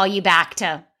going to call you back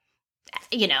to,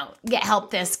 help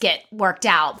this get worked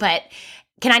out. But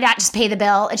can I not just pay the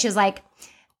bill? And she was like,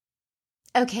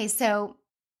 okay, so,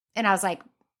 and I was like,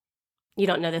 you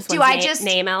don't know this one's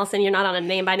name, Allison? You're not on a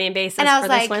name-by-name basis and I was for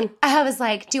like, this one? I was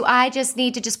like, do I just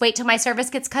need to just wait till my service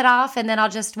gets cut off and then I'll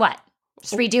just what?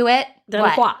 Just redo it? Then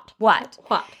what?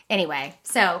 Anyway,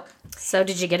 so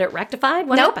did you get it rectified?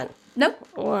 What happened? Nope.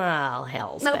 Well,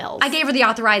 hell's bells. I gave her the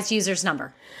authorized user's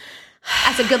number.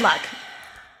 I said, good luck.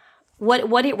 What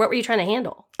were you trying to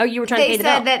handle? Oh, you were trying to pay the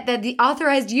bill. They said that the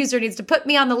authorized user needs to put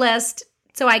me on the list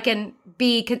so I can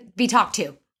be talked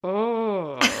to.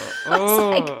 I was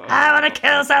like, I want to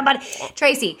kill somebody.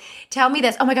 Tracy, tell me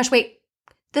this. Oh my gosh, wait.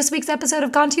 This week's episode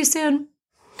of Gone Too Soon.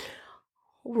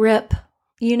 Rip.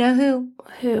 You know who?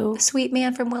 Who? The sweet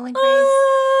man from Willing Place.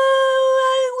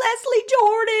 Leslie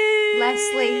Jordan.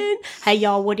 Leslie. Hey,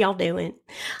 y'all, what y'all doing?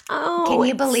 Oh, can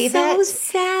you believe so it? So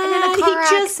sad. He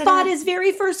just bought his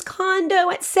very first condo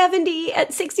at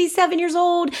 67 years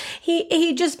old.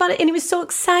 He just bought it, and he was so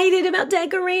excited about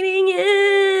decorating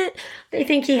it. They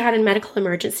think he had a medical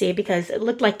emergency because it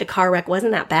looked like the car wreck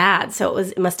wasn't that bad. So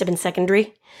it must have been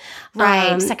secondary.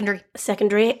 Right,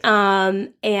 secondary.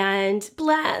 And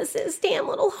bless his damn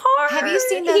little heart. Have you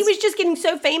seen those? He was just getting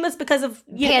so famous because of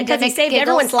because he saved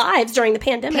everyone's lives during the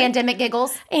pandemic. Pandemic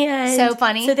giggles, and so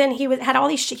funny. So then he has all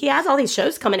these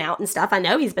shows coming out and stuff. I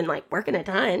know he's been working a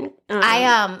ton.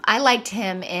 I liked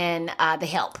him in The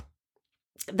Help.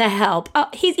 The Help. Oh,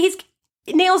 he's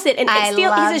nails it, and he's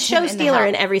a show stealer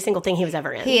in every single thing he was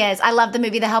ever in. He is. I love the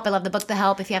movie The Help. I love the book The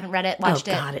Help. If you haven't read it, watched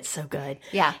it. Oh God, it's so good.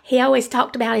 Yeah. He always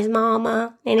talked about his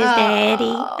mama and his daddy.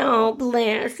 Oh,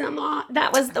 bless him. Oh,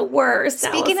 that was the worst.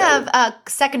 Speaking of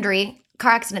secondary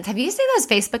car accidents, have you seen those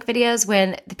Facebook videos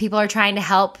when the people are trying to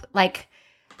help,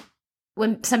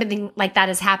 when something like that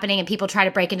is happening and people try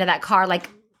to break into that car,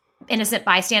 innocent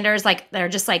bystanders, like they're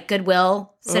just like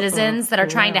goodwill citizens that are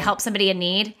trying to help somebody in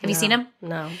need. Have you seen them?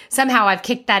 No. Somehow I've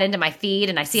kicked that into my feed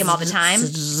and I see them all the time.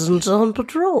 Citizens on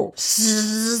patrol.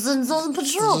 Citizens on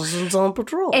patrol. Citizens on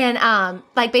patrol. And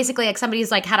like basically like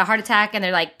somebody's like had a heart attack and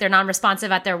they're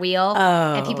non-responsive at their wheel.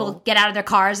 And people get out of their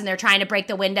cars and they're trying to break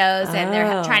the windows and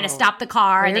they're trying to stop the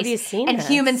car. Where have you seen this?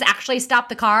 Humans actually stop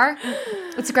the car.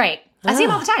 It's great. I see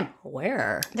them all the time.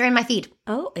 Where? They're in my feed.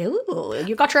 Oh, ew,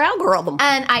 you got your algorithm.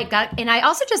 And I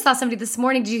also just saw somebody this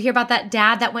morning. Did you hear about that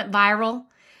dad that went viral?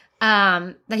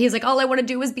 That he was like, all I want to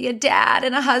do is be a dad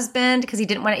and a husband because he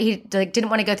didn't want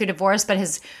to go through divorce, but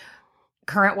his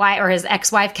current wife or his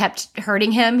ex-wife kept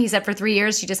hurting him. He said for 3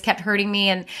 years, she just kept hurting me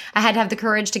and I had to have the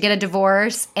courage to get a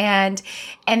divorce. And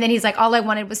then he's like, all I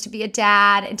wanted was to be a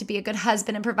dad and to be a good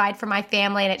husband and provide for my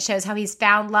family. And it shows how he's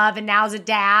found love and now is a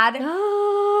dad.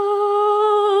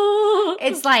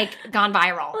 It's like gone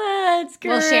viral. That's great.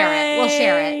 We'll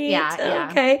share it. Yeah.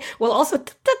 Okay. Well, also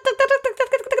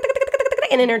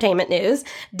in entertainment news,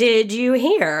 did you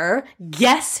hear?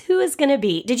 Guess who is going to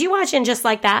be? Did you watch In Just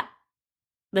Like That?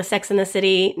 The Sex and the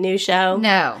City new show?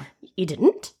 No. You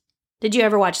didn't? Did you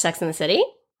ever watch Sex and the City?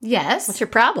 Yes. What's your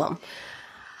problem?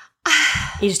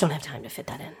 You just don't have time to fit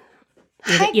that in.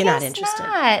 You're not interested.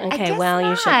 Not. Okay, well,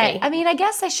 you should be. I mean, I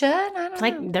guess I should. I don't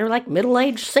know. They're like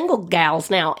middle-aged single gals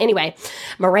now. Anyway,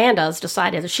 Miranda's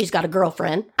decided that she's got a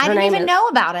girlfriend. I didn't even know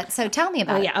about it, so tell me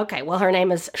about it. Yeah, okay. Well, her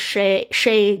name is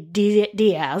Shay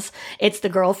Diaz. It's the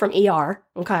girl from ER.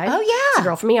 Okay. Oh, yeah. It's the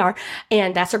girl from ER.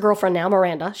 And that's her girlfriend now,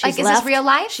 Miranda. She's is this real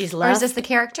life? She's left. Or is this the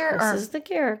character? This is the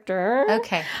character.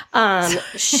 Okay.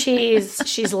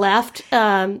 She's left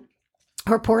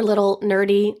her poor little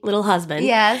nerdy little husband.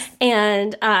 Yes.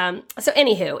 And so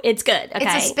anywho, it's good.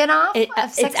 Okay. It's a spinoff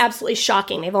of Sex? It's absolutely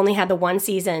shocking. They've only had the one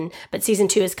season, but season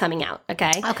 2 is coming out.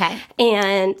 Okay. Okay.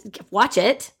 And watch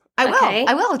it. I will. Okay?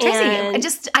 I will. Tracy, And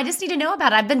I just need to know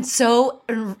about it. I've been so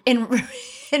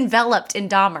enveloped in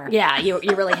Dahmer. yeah, you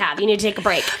really have. You need to take a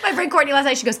break. My friend Courtney last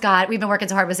night, she goes, God, we've been working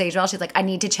so hard with Sage. She's like, I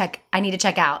need to check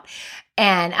out.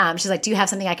 And she's like, do you have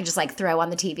something I can just like throw on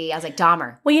the TV? I was like,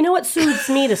 Dahmer. Well, you know what soothes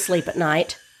me to sleep at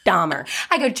night? Dahmer.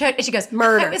 I go, and she goes,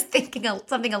 Murder. I was thinking of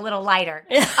something a little lighter.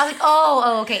 I was like,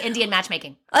 oh, okay, Indian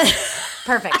matchmaking.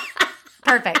 Perfect.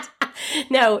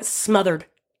 No, smothered.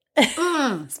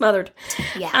 Smothered.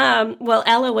 Yeah. Well,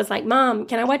 Ella was like, Mom,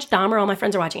 can I watch Dahmer? All my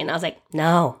friends are watching it. And I was like,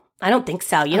 no, I don't think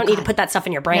so. You don't need to put that stuff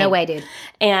in your brain. No way, dude.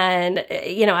 And,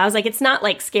 I was like, it's not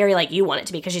like scary like you want it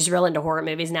to be because she's real into horror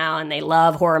movies now and they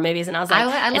love horror movies. And I was like, I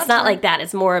love it's not horror. like that.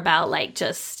 It's more about like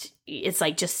it's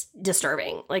like just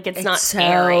disturbing. Like it's not so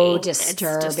scary.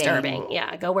 disturbing. It's disturbing.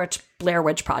 Yeah. Go watch Blair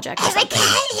Witch Project. I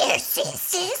can't hear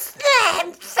Cece's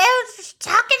Phil's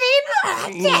talking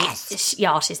anymore. Yes.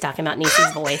 Y'all, she's talking about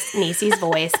Niecy's voice. Niecy's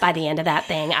voice by the end of that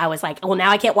thing. I was like, well, now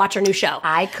I can't watch her new show.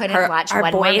 I couldn't watch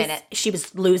one more minute. She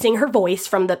was losing her voice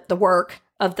from the work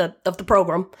of the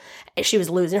program. She was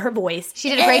losing her voice. She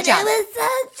did a great job.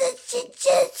 She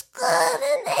just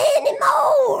couldn't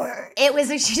anymore.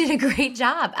 She did a great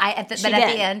job. But She at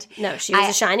did. the end, No, she was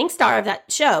a shining star of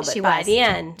that show, but She by was. the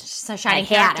end, she's a shining I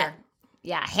had character. it.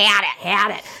 Yeah,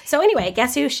 had it. So anyway,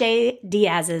 guess who Shay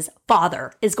Diaz's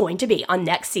father is going to be on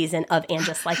next season of And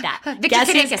Just Like That? Victor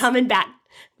Guess who's Kiriakis. coming back?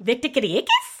 Victor Kiriakis?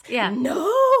 Yeah.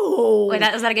 No. Wait,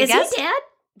 was that a good is guess? He dead?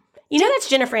 You know that's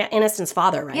Jennifer Aniston's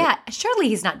father, right? Yeah, surely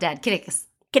he's not dead. Kiriakis.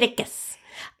 Kiriakis.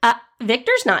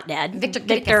 Victor's not dead.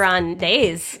 Victor on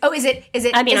Days. Oh, is it?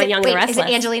 I mean, on Young and the Is Restless.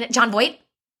 it Angelina? John Voight?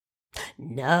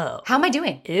 No. How am I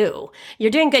doing? Ew.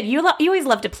 You're doing good. You always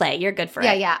love to play. You're good for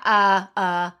it. Yeah.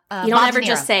 You don't Bob ever De Niro.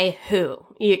 just say who.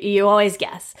 You always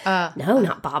guess. No,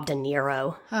 not Bob De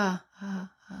Niro.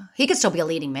 He could still be a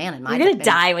leading man in my You're going to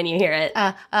opinion. die when you hear it.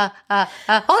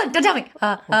 Hold on, don't tell me.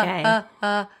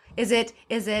 Okay. Is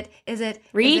it?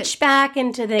 Reach back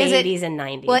into the is it- 80s and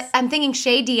 90s. Well, I'm thinking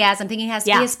Shay Diaz. I'm thinking he has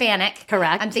to be Hispanic.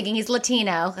 Correct. I'm thinking he's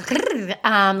Latino.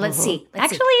 Let's see.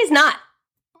 Actually, he's not.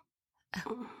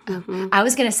 I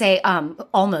was gonna say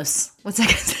almost. What's that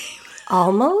gonna say?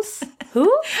 Almost?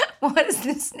 Who? What is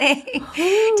this name?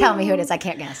 Tell me who it is. I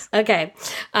can't guess. Okay.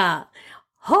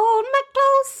 Hold me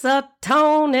closer,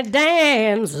 Tony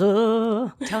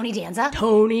Danza. Tony Danza.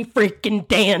 Tony freaking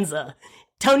Danza.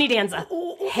 Tony Danza.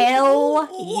 Hell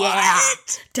yeah.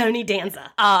 Tony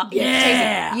Danza.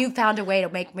 Yeah. Tracy, you found a way to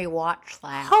make me watch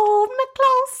that. Hold me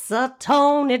closer,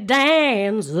 Tony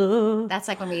Danza. That's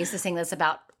like when we used to sing this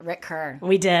about Rick Kerr.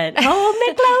 We did. Hold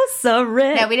me closer,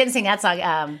 Rick. No, we didn't sing that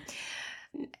song.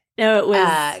 No, it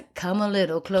was Come a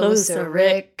little closer,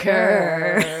 Rick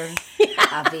Kerr.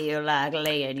 I feel like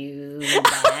laying you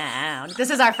down. This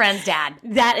is our friend's dad.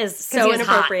 That is so he is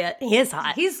inappropriate. He is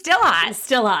hot. He's still hot. He's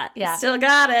still hot. Yeah. Still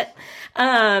got it.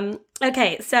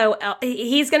 Okay, so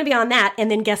he's going to be on that,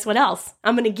 and then guess what else?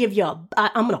 I'm going to give you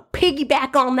I'm going to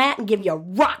piggyback on that and give you a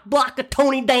rock block of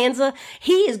Tony Danza.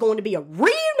 He is going to be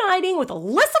reuniting with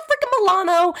Alyssa freaking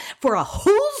Milano for a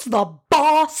Who's the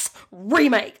Boss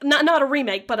remake. Not a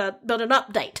remake, but an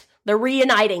update. They're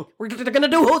reuniting. They're going to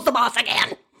do Who's the Boss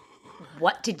again.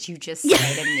 What did you just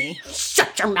say to me?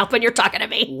 Shut your mouth when you're talking to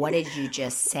me. What did you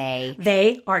just say?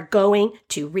 They are going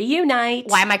to reunite.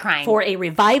 Why am I crying? For a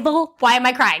revival. Why am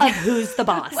I crying? Of Who's the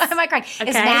Boss. Why am I crying?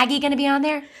 Okay. Is Maggie going to be on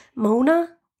there? Mona?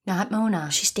 Not Mona.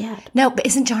 She's dead. No, but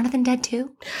isn't Jonathan dead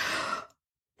too?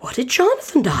 What did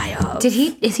Jonathan die of?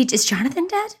 Is Jonathan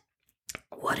dead?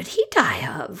 What did he die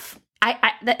of?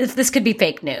 This could be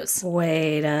fake news.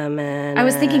 Wait a minute. I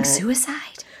was thinking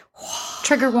suicide.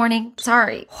 Trigger warning.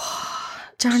 Sorry.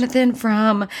 Jonathan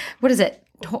from, what is it?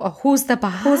 Who's the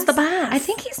Boss? Who's the Boss? I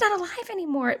think he's not alive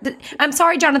anymore. I'm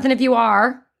sorry, Jonathan, if you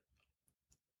are.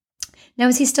 Now,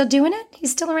 is he still doing it?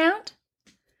 He's still around?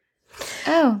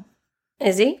 Oh.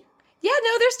 Is he? Yeah,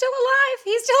 no, they're still alive.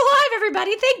 He's still alive,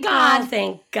 everybody. Thank God. Oh,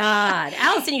 thank God.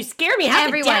 Allison, you scare me.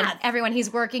 Everyone,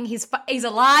 he's working. He's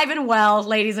alive and well,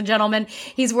 ladies and gentlemen.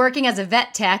 He's working as a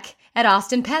vet tech at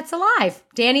Austin Pets Alive.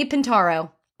 Danny Pintaro.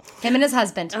 Him and his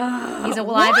husband. He's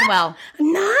alive and well.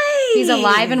 Nice. He's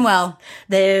alive and well.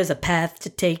 There's a path to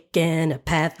take and a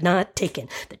path not taken.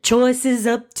 The choice is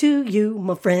up to you,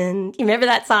 my friend. You remember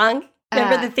that song?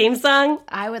 Remember the theme song?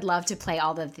 I would love to play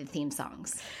all the theme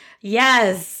songs.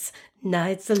 Yes.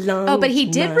 Nights alone. Oh, but he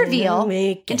did reveal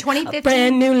in 2015.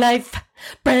 Brand new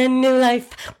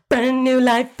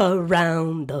life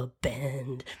around the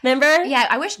bend. Remember? Yeah,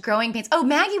 I wish Growing Pains. Oh,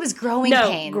 Maggie was Growing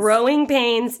Pains. Growing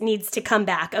Pains needs to come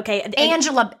back. Okay.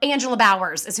 Angela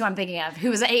Bowers is who I'm thinking of,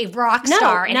 who was a rock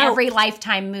star in every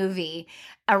Lifetime movie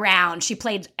around. She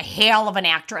played a hell of an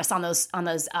actress on those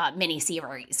mini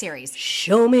series.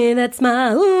 Show me that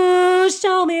smile. Ooh,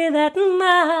 show me that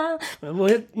smile.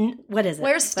 What is it?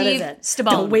 Where's Steve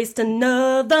Stabone? Don't waste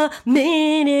another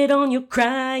minute on you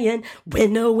crying. We're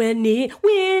nowhere near.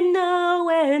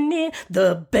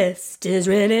 The best is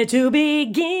ready to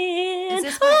begin. Is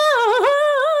this what?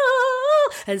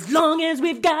 As long as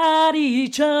we've got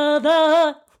each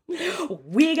other.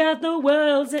 We got the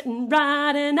world sitting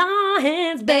right in our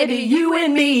hands, baby, you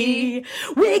and me.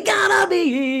 We gotta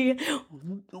be.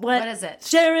 What is it?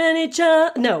 Sharing each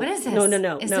other. No. What is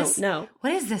this? No.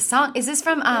 What is this song? Is this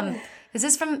from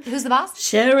Who's the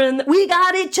Boss? We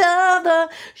got each other,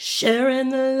 sharing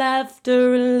the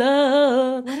laughter and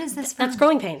love. What is this from? That's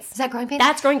Growing Pains. Is that Growing Pains?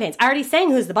 That's Growing Pains. I already sang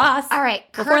Who's the Boss. All right.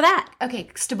 Before that. Okay,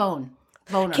 Stabone.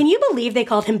 Boner. Can you believe they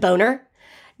called him Boner?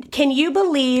 Can you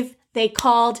believe they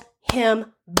called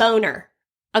him Boner?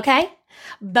 Okay?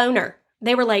 Boner.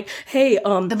 They were like, hey,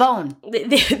 The Bone.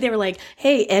 They were like,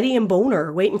 hey, Eddie and Boner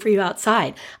are waiting for you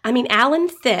outside. I mean, Alan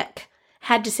Thicke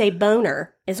had to say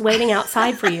Boner is waiting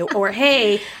outside for you. Or,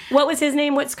 hey, what was his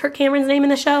name? What's Kirk Cameron's name in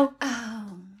the show?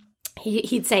 Oh.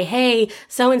 He'd say, hey,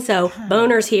 so-and-so,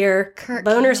 Boner's here.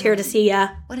 Boner's here to see ya.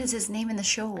 What is his name in the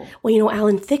show? Well, you know,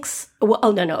 Alan Thicke's... Well,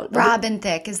 oh, no. Robin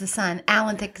Thicke is the son.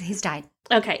 Alan Thicke, he's died.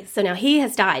 Okay, so now he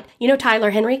has died. You know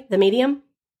Tyler Henry, the medium?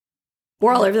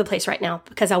 We're all over the place right now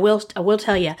because I will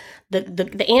tell you,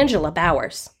 the Angela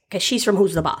Bowers, because she's from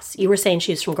Who's the Boss. You were saying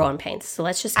she's from Growing Pains, so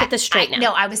let's just get this straight now.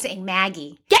 No, I was saying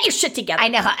Maggie. Get your shit together. I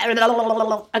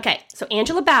know. Okay, so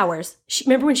Angela Bowers,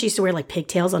 remember when she used to wear like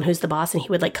pigtails on Who's the Boss and he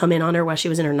would like come in on her while she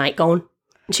was in her nightgown?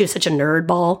 And she was such a nerd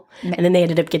ball. And then they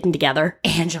ended up getting together.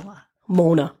 Angela.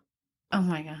 Mona. Oh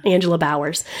my God. Angela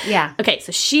Bowers. Yeah. Okay,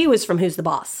 so she was from Who's the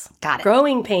Boss. Got it.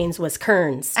 Growing Pains was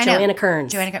Kearns. I know. Joanna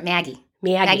Kearns. Maggie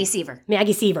Seaver.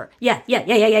 Maggie Seaver. Yeah.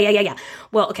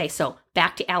 Well, okay, so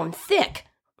back to Alan Thicke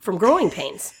from Growing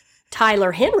Pains.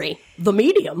 Tyler Henry, the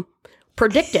medium,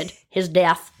 predicted his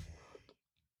death.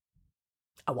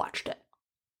 I watched it.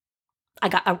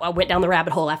 I went down the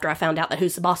rabbit hole after I found out that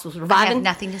Who's the Boss was reviving. I have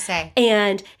nothing to say.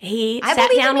 And he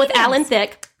sat down with Alan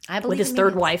Thicke, with his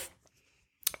third wife.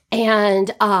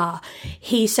 And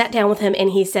he sat down with him and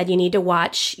he said, you need to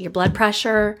watch your blood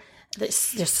pressure. There's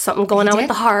something going on with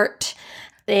the heart.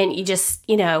 And you just,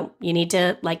 you need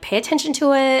to like pay attention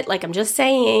to it. Like I'm just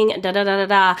saying,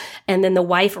 da-da-da-da-da. And then the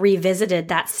wife revisited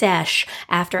that sesh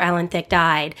after Alan Thicke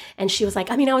died. And she was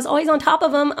like, I mean, I was always on top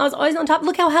of him.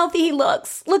 Look how healthy he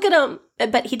looks. Look at him.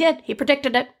 But he did. He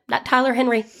predicted it. That Tyler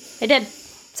Henry. He did.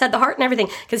 Said the heart and everything.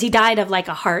 Because he died of like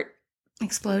a heart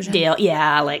explosion deal.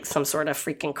 Yeah, like some sort of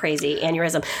freaking crazy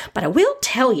aneurysm. But I will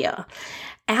tell you,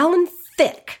 Alan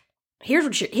Thicke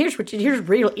Here's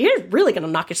really going to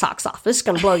knock your socks off. This is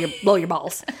going to blow your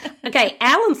balls. Okay,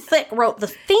 Alan Thicke wrote the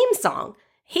theme song.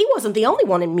 He wasn't the only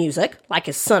one in music, like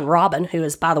his son Robin, who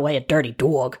is, by the way, a dirty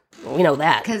dog. We know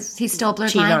that. Because he stole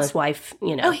Blurred Cheated Lines? on his wife,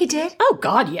 Oh, he did? Oh,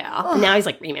 God, yeah. And now he's,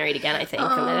 like, remarried again, I think.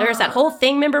 And there's that whole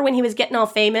thing, remember, when he was getting all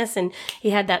famous and he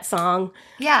had that song?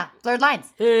 Yeah, Blurred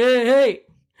Lines. Hey, hey.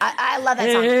 I love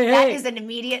that song. That is an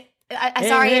immediate... I'm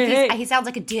sorry if he sounds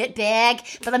like a dit bag,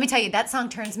 but let me tell you, that song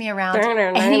turns me around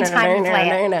anytime you play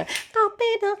it. Don't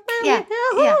be the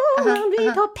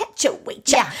perpetuate.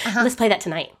 Yeah, Let's play that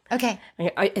tonight. Okay.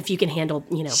 If you can handle,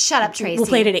 Shut up, Tracy. We'll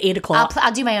play it at 8 o'clock.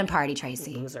 I'll do my own party,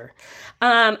 Tracy. Loser.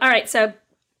 All right, so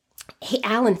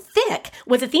Alan Thicke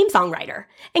was a theme song writer.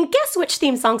 And guess which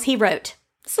theme songs he wrote?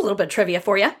 Just a little bit of trivia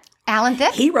for you. Alan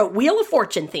Thicke? He wrote Wheel of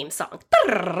Fortune theme song.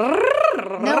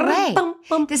 No way.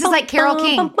 This is like Carole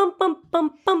King.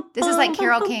 This is like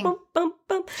Carole King.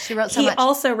 She wrote so much. He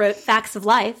also wrote Facts of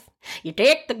Life. You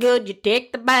take the good, you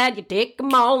take the bad, you take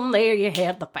them all, and there you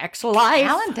have the facts of life.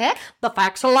 Alan Thicke? The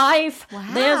facts of life. Wow.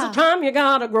 There's a time you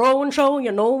gotta grow and show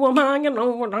you know a man, you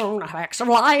know the facts of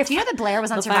life. Do you know that Blair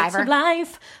was on the Survivor? Facts of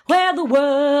life, where the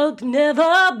world can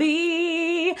never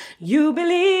be. You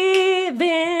believe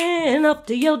in up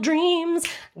to your dreams.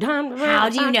 How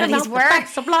do you know these words? The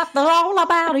facts of life, they're all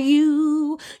about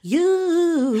you.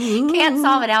 You. Can't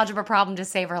solve an algebra problem to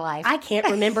save her life. I can't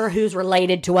remember who's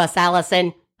related to us,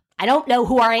 Allison. I don't know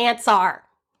who our aunts are.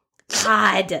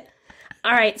 God.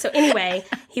 All right. So anyway,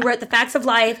 he wrote The Facts of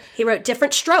Life. He wrote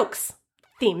Different Strokes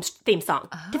theme song.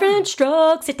 Oh. Different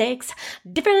strokes it takes.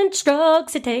 Different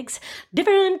strokes it takes.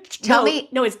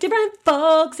 No, it's different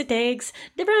folks it takes.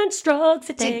 Different strokes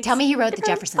it takes. Tell me he wrote the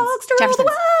Jeffersons. Jeffersons.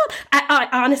 I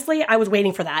honestly, I was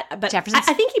waiting for that. But Jeffersons?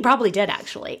 I think he probably did,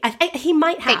 actually. He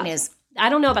might have. Fake news. I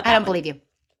don't know about that. I don't believe you.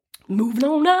 Moving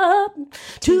on up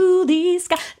to the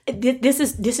sky. This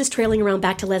is trailing around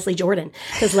back to Leslie Jordan,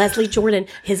 because Leslie Jordan,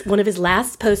 one of his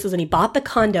last posts was when he bought the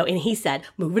condo, and he said,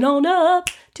 "Moving on up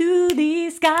to the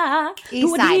sky,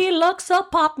 to a deluxe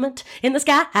apartment in the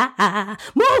sky,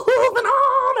 moving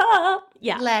on up."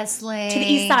 Yeah, Leslie to the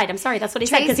east side. I'm sorry, that's what he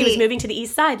said, because he was moving to the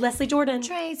east side. Leslie Jordan.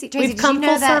 Tracy, we've come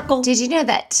full circle. Did you know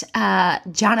that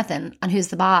Jonathan on Who's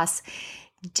the Boss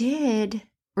did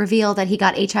reveal that he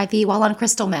got HIV while on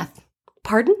crystal meth?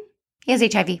 Pardon? He has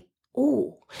HIV.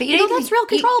 Ooh. But you know that's real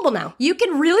controllable now. You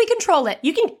can really control it.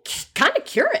 You can kind of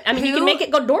cure it. I mean, you can make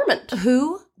it go dormant.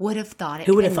 Who would have thought it?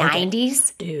 Who would have thought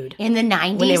 90s? Dude. In the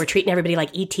 90s? When they were treating everybody like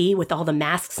E.T. with all the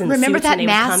masks and Remember the suits that when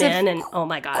they would come in, massive and oh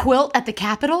my God. quilt at the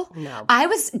Capitol? No. I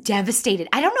was devastated.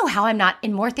 I don't know how I'm not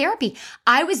in more therapy.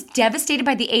 I was devastated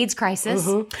by the AIDS crisis.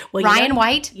 Mm-hmm. Well, Ryan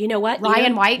White. You know what?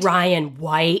 Ryan White. Ryan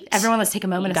White. Everyone, let's take a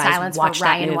moment of silence for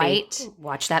Ryan White.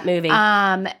 Watch that movie.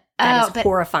 That is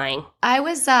horrifying. I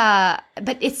was,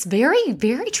 but it's very,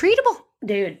 very treatable.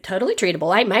 Dude, totally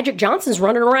treatable. Magic Johnson's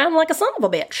running around like a son of a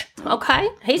bitch. Okay?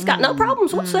 He's got no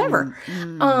problems whatsoever.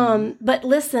 But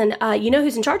listen, you know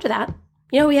who's in charge of that?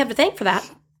 You know who we have to thank for that?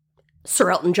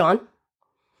 Sir Elton John.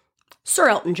 Sir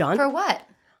Elton John. For what?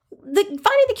 Finding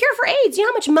the cure for AIDS. You know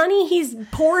how much money he's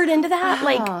poured into that?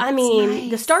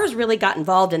 Nice. The stars really got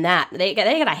involved in that. They got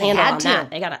a handle on that.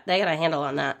 They got a handle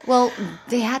on that. Well,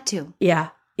 they had to. Yeah.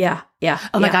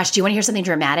 Oh my gosh, do you want to hear something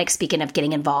dramatic? Speaking of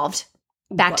getting involved,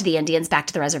 back to the Indians, back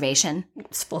to the reservation.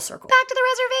 It's full circle. Back to the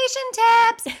reservation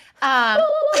tips.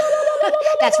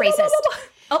 That's racist.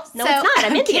 Oh no, it's not.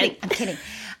 I'm Indian. I'm kidding.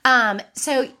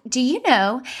 So do you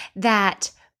know that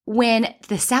when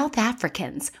the South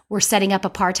Africans were setting up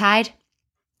apartheid,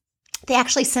 they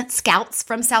actually sent scouts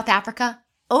from South Africa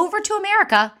over to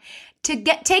America to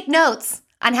take notes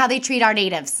on how they treat our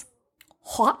natives?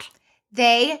 What?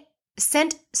 They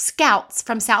sent scouts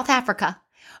from South Africa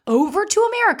over to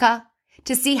America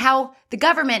to see how the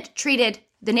government treated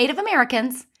the Native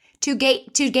Americans to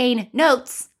gain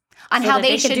notes on how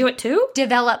they should do it too?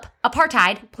 Develop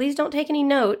apartheid. Please don't take any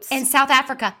notes. In South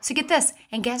Africa. So get this.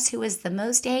 And guess who was the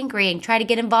most angry and tried to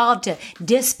get involved to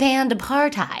disband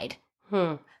apartheid?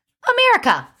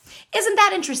 America. Isn't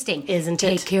that interesting? Isn't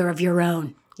it? Take care of your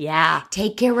own. Yeah.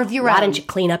 Take care of your own. Why don't you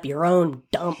clean up your own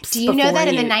dumps? Do you know that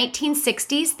in the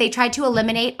 1960s, they tried to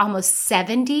eliminate almost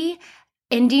 70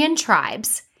 Indian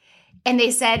tribes? And they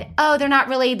said, oh, they're not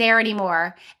really there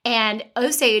anymore. And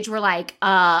Osage were like,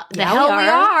 the hell we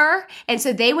are. And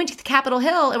so they went to the Capitol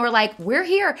Hill and were like, we're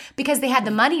here because they had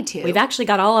the money to. We've actually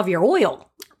got all of your oil.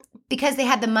 Because they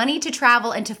had the money to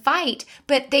travel and to fight,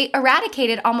 but they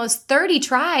eradicated almost 30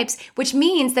 tribes, which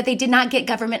means that they did not get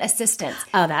government assistance.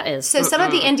 Oh, that is. So some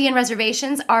of the Indian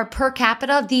reservations are per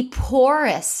capita the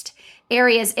poorest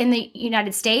areas in the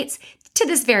United States to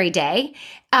this very day.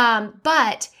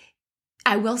 But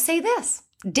I will say this.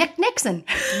 Dick Nixon.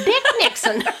 Dick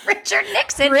Nixon. Richard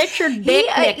Nixon. Richard Dick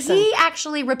Nixon. He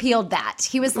actually repealed that.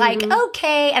 He was like,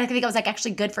 okay. And I think it was like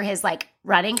actually good for his like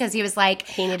running because he was like,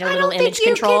 he needed a little image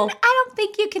control. I don't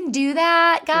think you can do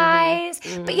that, guys.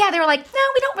 But yeah, they were like, no,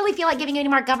 we don't really feel like giving you any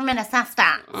more government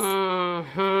assistance.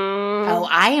 Oh,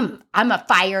 I'm a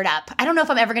fired up. I don't know if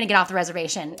I'm ever going to get off the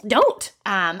reservation. Don't.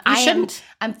 You shouldn't.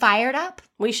 I'm fired up.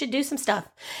 We should do some stuff.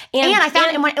 And I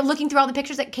found, and when looking through all the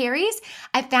pictures at Carrie's,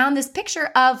 I found this picture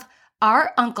of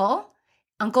our Uncle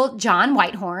John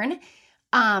Whitehorn,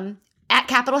 at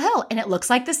Capitol Hill. And it looks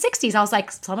like the 60s. I was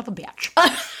like, son of a bitch.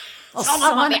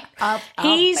 Son of a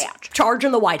He's bitch.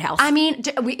 charging the White House. I mean,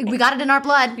 we got it in our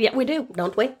blood. Yeah, we do,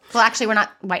 don't we? Well, actually, we're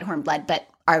not Whitehorn blood, but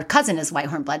our cousin is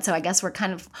Whitehorn blood. So I guess we're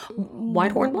kind of...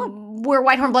 Whitehorn blood? We're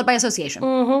Whitehorn blood by association.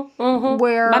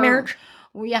 We're... By marriage?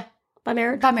 Yeah. By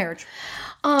marriage? By marriage.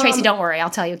 Tracy, don't worry. I'll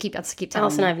tell you. Keep telling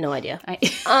Allison, me. I have no idea.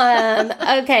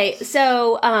 Okay,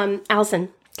 so, Allison,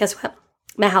 guess what?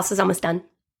 My house is almost done.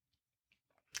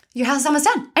 Your house is almost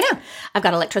done. I know. I've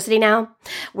got electricity now.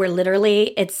 We're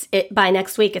literally, by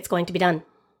next week, it's going to be done.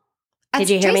 Did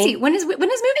you hear Tracy, me? when is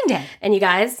moving day? And you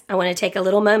guys, I want to take a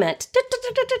little moment.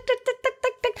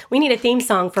 We need a theme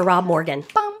song for Rob Morgan.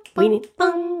 We need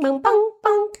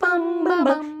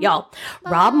y'all.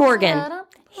 Rob Morgan.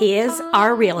 He is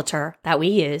our realtor that we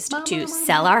used to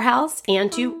sell our house and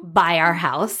to buy our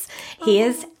house. He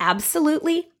is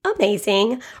absolutely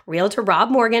amazing. Realtor Rob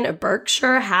Morgan of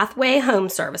Berkshire Hathaway Home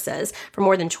Services. For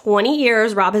more than 20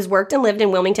 years, Rob has worked and lived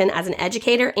in Wilmington as an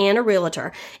educator and a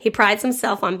realtor. He prides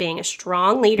himself on being a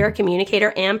strong leader,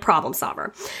 communicator, and problem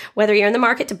solver. Whether you're in the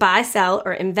market to buy, sell,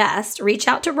 or invest, reach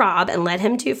out to Rob and let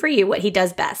him do for you what he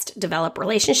does best, develop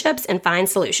relationships and find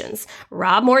solutions.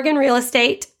 Rob Morgan Real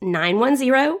Estate,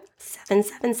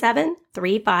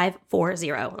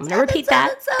 910-777-3540. I'm going to repeat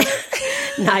that.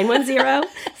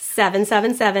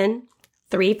 910-777-3540.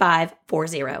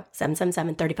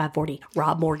 777-3540.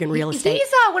 Rob Morgan Real Estate.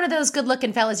 He's one of those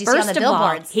good-looking fellas you see on the First of all,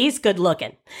 billboards. he's good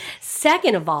looking.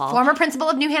 Second of all, Former principal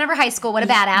of New Hanover High School. What a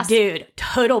badass. dude,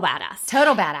 total badass.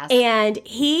 Total badass. And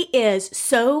he is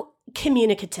so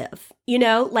communicative. You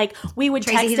know, like we would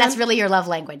text Tracy, him. that's really your love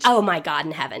language. Oh my God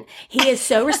in heaven. He is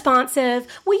so responsive.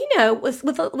 Well, you know,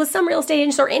 with some real estate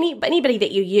agents or anybody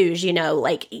that you use, you know,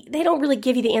 like they don't really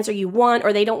give you the answer you want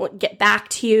or they don't get back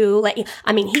to you. Like,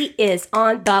 I mean, he is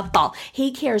on the ball.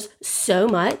 He cares so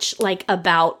much like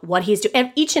about what he's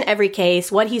doing, each and every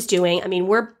case, what he's doing. I mean,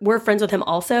 we're friends with him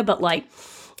also, but like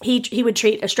he would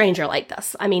treat a stranger like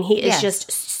this. I mean, he is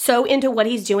just so into what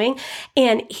he's doing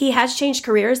and he has changed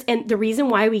careers. And the reason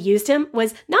why we used him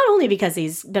was not only because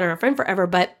he's been our friend forever,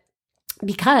 but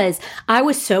because I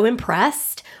was so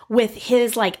impressed with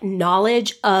his like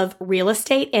knowledge of real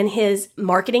estate and his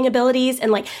marketing abilities. And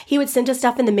like he would send us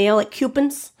stuff in the mail, like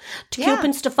coupons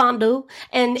to fondue.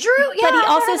 And Drew, but he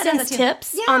also sends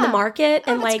tips on the market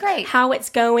and like great. how it's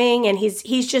going. And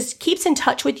he's just keeps in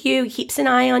touch with you, keeps an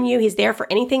eye on you. He's there for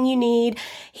anything you need.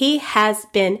 He has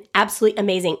been absolutely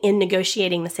amazing in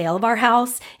negotiating the sale of our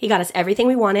house. He got us everything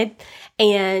we wanted.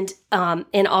 And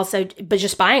also, but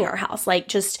just buying our house, like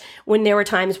just when there were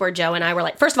times where Joe and I were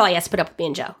like, first of all, he has to put up with me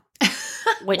and Joe,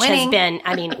 which has been,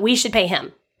 I mean, we should pay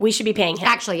him. We should be paying him.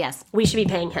 Actually, yes. We should be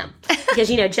paying him. Because,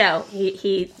 you know, Joe,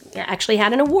 he actually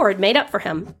had an award made up for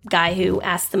him, guy who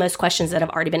asked the most questions that have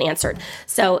already been answered.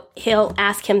 So he'll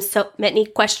ask him so many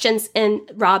questions, and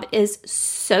Rob is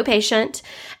so patient.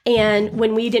 And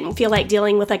when we didn't feel like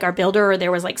dealing with like our builder or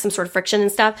there was like some sort of friction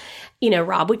and stuff, you know,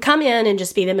 Rob would come in and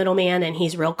just be the middleman, and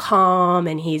he's real calm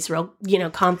and he's real, you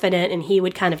know, confident, and he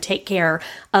would kind of take care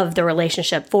of the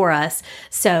relationship for us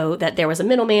so that there was a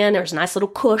middleman, there was a nice little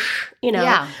cush, you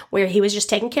know, where he was just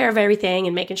taking care of everything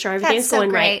and making sure everything's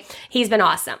going right. He's been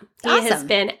awesome. He has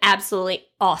been absolutely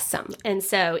awesome. And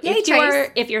so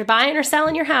if you're buying or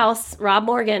selling your house, Rob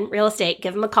Morgan Real Estate,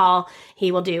 give him a call.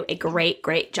 He will do a great,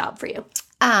 great job for you.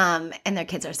 And their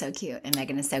kids are so cute, and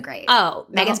Megan is so great. Oh,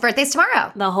 Megan's birthday's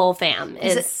tomorrow. The whole fam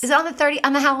is. Is it on the 30th?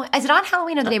 On the Halloween? Is it on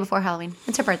Halloween or the day before Halloween?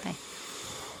 It's her birthday.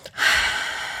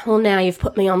 Well, now you've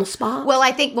put me on the spot. Well,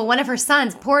 I think one of her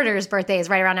sons, Porter's birthday is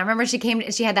right around now. Remember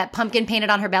she had that pumpkin painted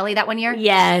on her belly that one year?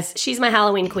 Yes. She's my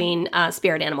Halloween queen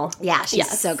spirit animal. Yeah,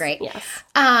 she's so great. Yes.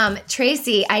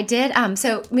 Tracy, I did,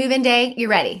 so move-in day, you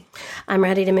ready? I'm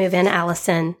ready to move in,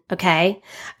 Allison. Okay?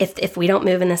 If we don't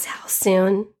move in this house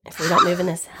soon, it's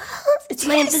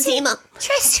my emphysema.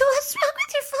 Tracy, what's wrong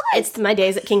with your voice? It's my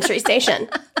days at King Street Station.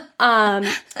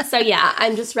 So yeah,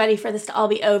 I'm just ready for this to all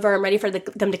be over. I'm ready for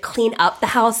them to clean up the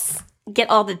house, get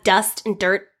all the dust and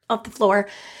dirt off the floor,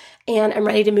 and I'm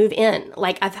ready to move in.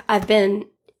 Like I've been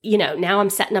now I'm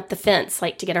setting up the fence,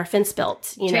 like to get our fence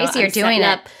built. Tracy, you're I'm doing setting it.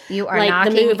 up, You are like,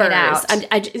 knocking the movers. it out.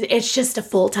 It's just a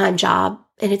full-time job,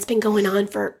 and it's been going on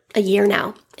for a year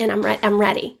now, and I'm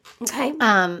ready. Okay.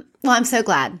 Well, I'm so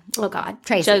glad. Oh God,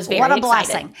 Tracy, Joe's very what a excited.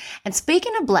 blessing. And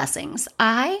speaking of blessings,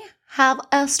 I have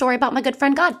a story about my good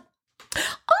friend God.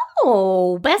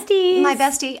 Oh, besties. My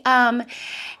bestie.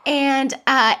 And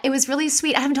it was really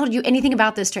sweet. I haven't told you anything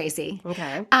about this, Tracy.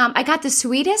 Okay. I got the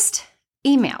sweetest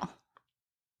email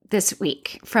this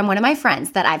week from one of my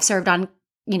friends that I've served on,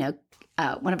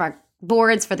 one of our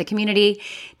boards for the community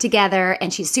together.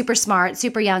 And she's super smart,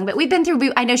 super young, but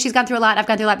I know she's gone through a lot. I've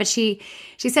gone through a lot, but she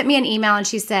sent me an email and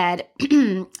she said,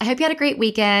 I hope you had a great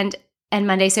weekend and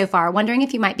Monday so far. Wondering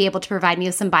if you might be able to provide me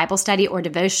with some Bible study or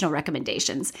devotional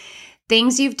recommendations.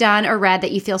 Things you've done or read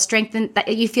that you feel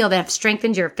that have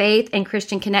strengthened your faith and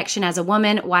Christian connection as a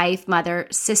woman, wife, mother,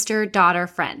 sister, daughter,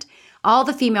 friend. All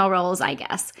the female roles, I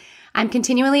guess. I'm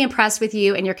continually impressed with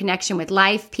you and your connection with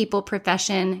life, people,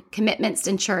 profession, commitments,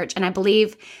 and church, and I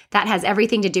believe that has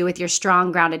everything to do with your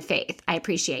strong, grounded faith. I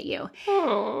appreciate you.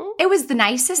 Aww. It was the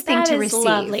nicest thing to receive.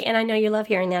 Lovely, and I know you love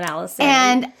hearing that, Allison.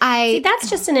 And See, that's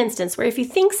just an instance where if you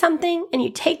think something and you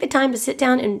take the time to sit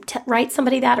down and write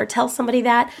somebody that or tell somebody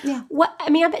that,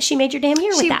 I bet she made your damn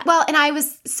year with that. Well, and I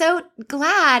was so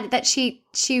glad that she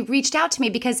reached out to me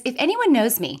because if anyone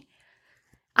knows me,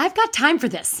 I've got time for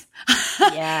this.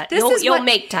 Yeah, you'll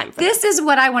make time for this. This is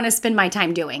what I want to spend my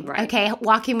time doing, right. Okay?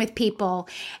 Walking with people.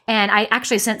 And I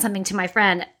actually sent something to my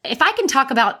friend. If I can talk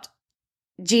about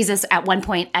Jesus at one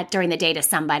point during the day to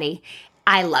somebody,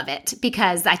 I love it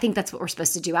because I think that's what we're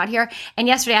supposed to do out here. And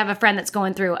yesterday I have a friend that's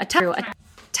going through a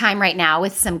time right now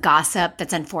with some gossip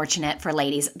that's unfortunate for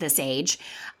ladies this age.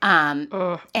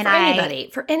 For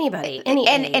anybody, any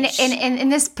age. And in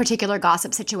this particular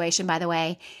gossip situation, by the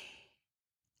way,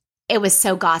 it was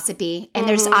so gossipy, and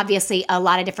there's obviously a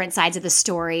lot of different sides of the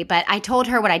story. But I told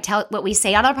her what we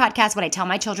say on our podcast, what I tell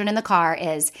my children in the car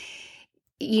is,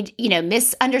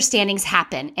 misunderstandings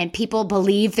happen, and people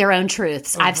believe their own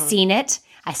truths. I've seen it.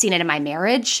 I've seen it in my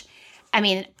marriage. I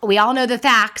mean, we all know the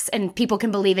facts, and people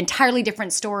can believe entirely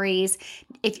different stories.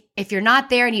 If you're not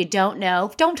there and you don't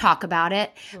know, don't talk about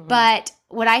it. But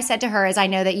what I said to her is, I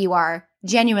know that you are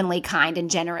genuinely kind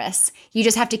and generous. You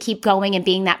just have to keep going and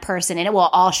being that person, and it will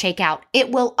all shake out.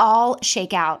 It will all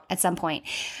shake out at some point.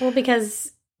 Well,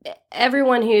 because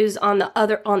everyone who's on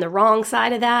the wrong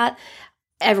side of that,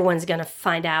 everyone's going to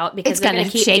find out because it's going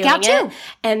to shake out it. too.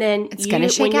 And then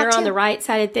when you're on the right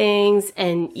side of things,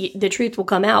 and the truth will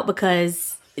come out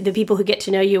because the people who get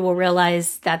to know you will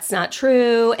realize that's not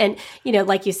true. And,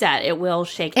 like you said, it will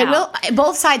shake out.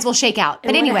 Both sides will shake out.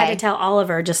 But anyway. I had to tell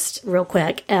Oliver just real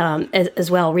quick as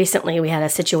well. Recently, we had a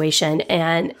situation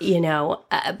and,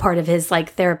 part of his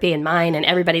therapy and mine and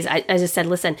everybody's, I just said,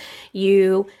 listen,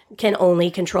 you can only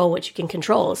control what you can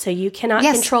control. So you cannot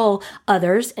control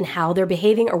others and how they're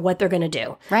behaving or what they're going to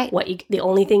do. Right. The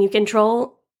only thing you can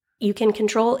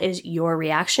control is your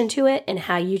reaction to it and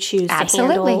how you choose to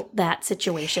handle that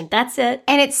situation. That's it.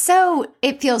 And it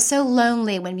feels so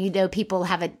lonely when people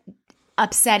have a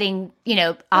upsetting,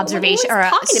 observation or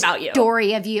a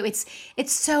story of you. It's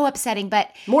so upsetting, but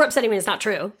more upsetting when it's not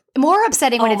true. More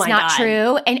upsetting when it's not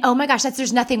true. And oh my gosh,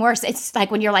 there's nothing worse. It's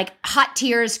like when you're like hot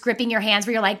tears gripping your hands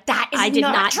where you're like, that is I did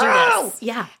not true. do this.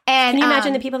 Yeah. And can you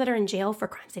imagine the people that are in jail for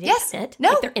crimes they didn't commit?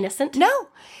 No. Like they're innocent? No.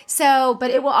 So,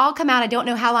 but it will all come out. I don't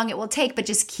know how long it will take, but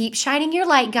just keep shining your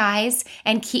light, guys,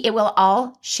 and it will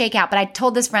all shake out. But I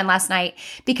told this friend last night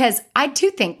because I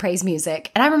too think praise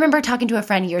music. And I remember talking to a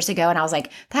friend years ago and I was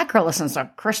like, that girl listens to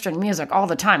Christian music all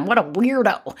the time. What a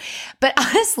weirdo. But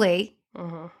honestly,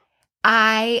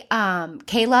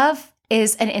 K-Love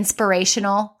is an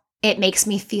inspirational. It makes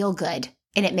me feel good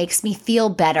and it makes me feel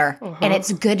better and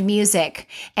it's good music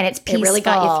and it's peaceful. It really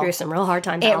got you through some real hard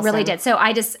times. It really did. So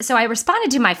I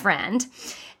responded to my friend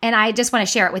and I just want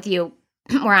to share it with you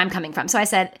where I'm coming from. So I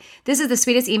said, this is the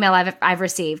sweetest email I've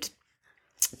received.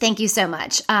 Thank you so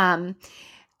much.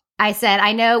 I said,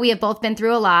 I know we have both been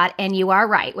through a lot and you are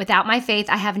right. Without my faith,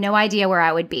 I have no idea where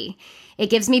I would be. It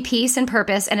gives me peace and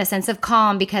purpose and a sense of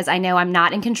calm because I know I'm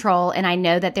not in control and I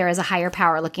know that there is a higher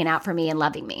power looking out for me and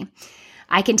loving me.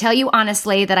 I can tell you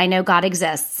honestly that I know God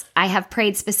exists. I have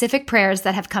prayed specific prayers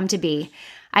that have come to be.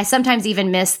 I sometimes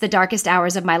even miss the darkest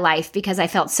hours of my life because I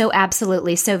felt so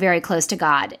absolutely, so very close to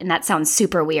God. And that sounds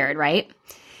super weird, right?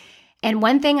 And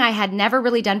one thing I had never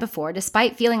really done before,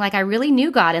 despite feeling like I really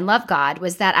knew God and loved God,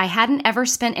 was that I hadn't ever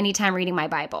spent any time reading my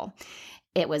Bible.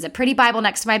 It was a pretty Bible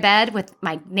next to my bed with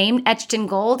my name etched in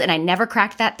gold, and I never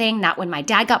cracked that thing, not when my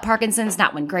dad got Parkinson's,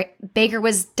 not when Baker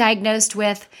was diagnosed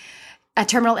with a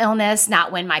terminal illness,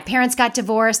 not when my parents got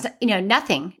divorced,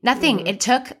 nothing. It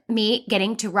took me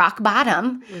getting to rock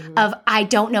bottom of I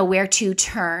don't know where to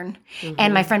turn.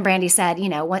 And my friend Brandy said,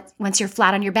 once you're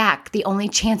flat on your back, the only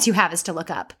chance you have is to look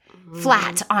up.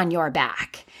 Flat on your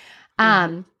back.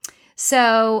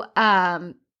 So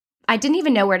I didn't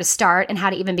even know where to start and how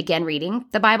to even begin reading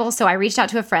the Bible. So I reached out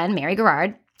to a friend, Mary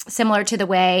Garrard, similar to the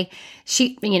way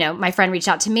my friend reached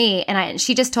out to me. And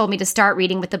she just told me to start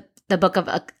reading with the book of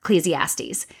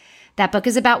Ecclesiastes. That book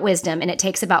is about wisdom, and it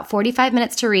takes about 45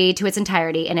 minutes to read to its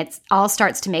entirety, and it all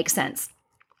starts to make sense.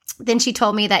 Then she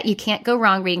told me that you can't go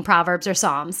wrong reading Proverbs or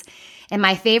Psalms. And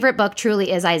my favorite book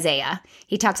truly is Isaiah.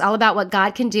 He talks all about what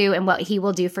God can do and what he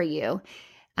will do for you.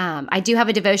 I do have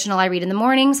a devotional I read in the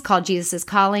mornings called Jesus is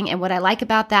Calling. And what I like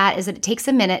about that is that it takes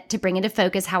a minute to bring into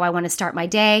focus how I want to start my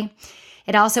day.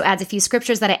 It also adds a few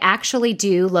scriptures that I actually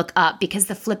do look up because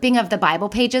the flipping of the Bible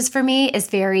pages for me is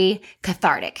very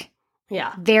cathartic.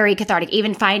 Yeah. Very cathartic.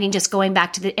 Even just going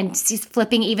back to and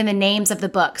flipping even the names of the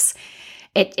books.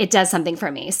 It does something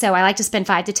for me. So I like to spend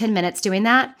 5 to 10 minutes doing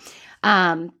that.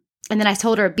 And then I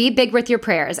told her, be big with your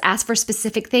prayers. Ask for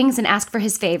specific things and ask for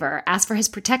his favor. Ask for his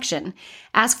protection.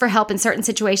 Ask for help in certain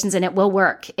situations and it will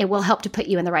work. It will help to put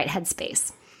you in the right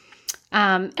headspace.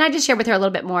 And I just shared with her a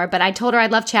little bit more, but I told her I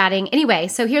love chatting. Anyway,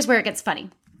 so here's where it gets funny.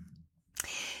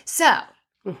 So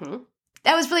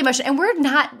that was really emotional. And we're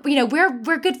not,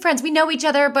 we're good friends. We know each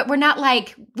other, but we're not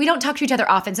we don't talk to each other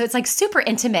often. So it's super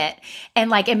intimate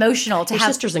and emotional to have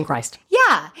sisters in Christ.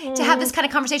 Yeah. To have this kind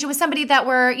of conversation with somebody that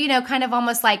we're, kind of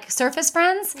almost surface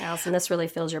friends. Allison, this really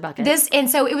fills your bucket. And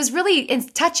so it was really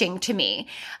touching to me.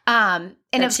 And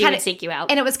it was she would seek you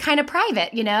out. And it was kind of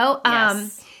private,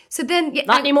 Yes. So then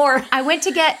not anymore. I went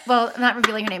to get, I'm not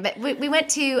revealing her name, but I went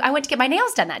to get my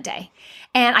nails done that day.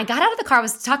 And I got out of the car,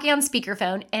 was talking on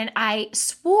speakerphone, and I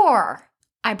swore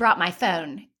I brought my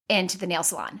phone into the nail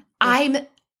salon. I'm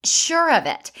sure of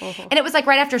it. And it was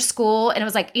right after school, and it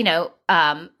was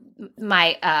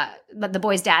the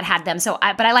boy's dad had them.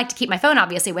 But I like to keep my phone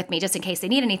obviously with me just in case they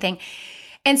need anything.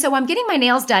 And so I'm getting my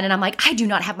nails done, and I'm I do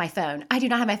not have my phone. I do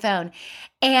not have my phone.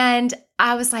 And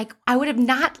I was I would have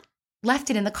not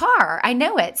left it in the car. I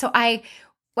know it. So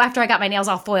after I got my nails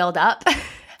all foiled up,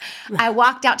 I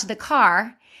walked out to the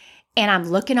car and I'm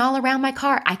looking all around my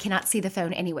car. I cannot see the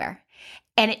phone anywhere.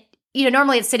 And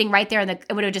normally it's sitting right there and it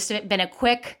would have just been a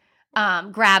quick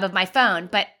grab of my phone.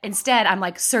 But instead I'm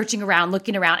searching around,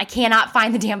 looking around. I cannot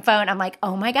find the damn phone. I'm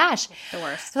oh my gosh. The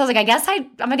worst. So I was I guess I'm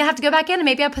going to have to go back in and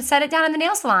maybe I'll set it down in the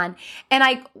nail salon. And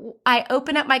I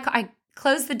open up my car, I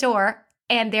close the door,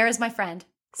 and there is my friend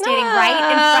standing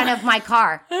right in front of my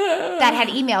car that had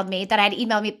emailed me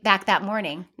back that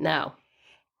morning. No.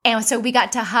 And so we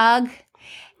got to hug.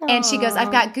 And she goes,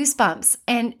 I've got goosebumps.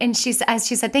 And she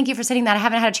said, thank you for saying that. I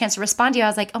haven't had a chance to respond to you. I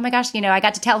was oh my gosh, I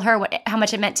got to tell her how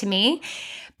much it meant to me.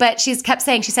 But she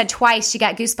said twice she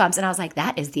got goosebumps. And I was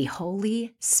that is the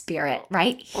Holy Spirit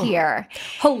right here.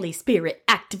 Holy Spirit,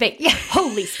 activate. Yeah.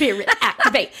 Holy Spirit,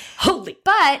 activate. Holy.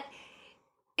 But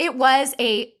it was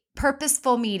a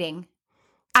purposeful meeting.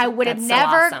 I would have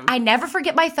never, awesome. I never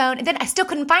forget my phone. And then I still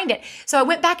couldn't find it. So I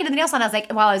went back into the nail salon. I was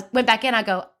while I went back in, I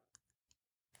go,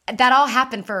 that all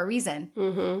happened for a reason.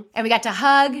 And we got to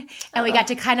hug and we got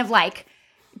to kind of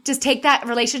just take that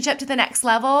relationship to the next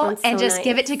level and just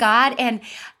give it to God. And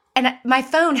my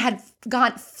phone had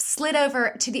slid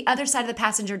over to the other side of the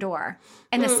passenger door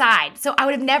and the side. So I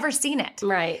would have never seen it.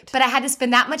 Right. But I had to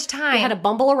spend that much time. You had to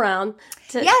bumble around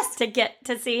to get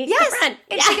to see your friend.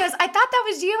 And she goes, I thought that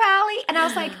was you, Allie. And I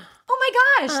was oh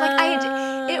my gosh.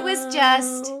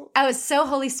 I was so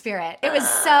Holy Spirit. It was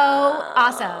so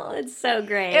awesome. It's so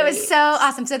great. It was so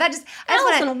awesome. So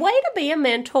Allison, way to be a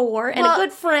mentor and a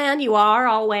good friend. You are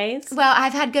always. Well,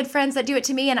 I've had good friends that do it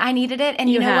to me and I needed it. And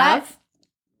you know what?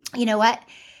 You know what?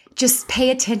 Just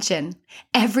pay attention.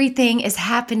 Everything is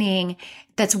happening.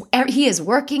 He is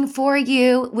working for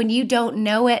you when you don't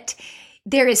know it.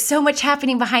 There is so much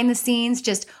happening behind the scenes.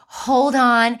 Just hold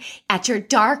on at your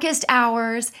darkest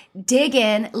hours, dig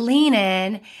in, lean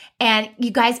in, and you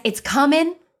guys, it's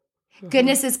coming.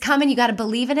 Goodness is coming. You got to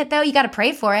believe in it though. You got to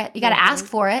pray for it. You got to ask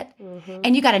for it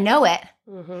and you got to know it.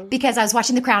 Because I was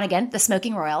watching The Crown again, the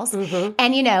Smoking Royals.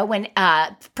 And when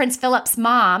Prince Philip's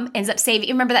mom ends up saving,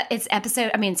 you remember that it's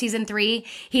season 3,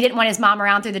 he didn't want his mom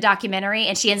around through the documentary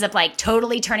and she ends up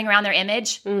totally turning around their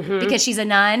image because she's a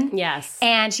nun. Yes.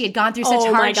 And she had gone through such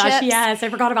hardships. Oh my gosh, yes, I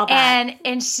forgot about that.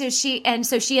 And so she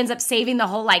ends up saving the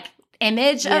whole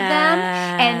image of them.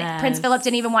 And Prince Philip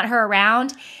didn't even want her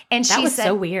around. And that was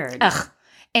so weird. Ugh.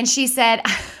 And she said,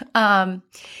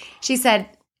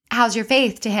 how's your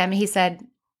faith to him? He said,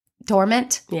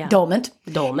 dormant. Yeah. Dormant.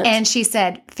 Dormant. And she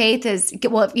said, faith is,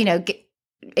 well,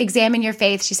 examine your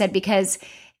faith. She said, because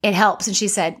it helps. And she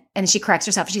said, and she corrects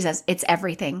herself. She says, it's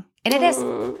everything. And it is.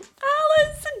 Allison.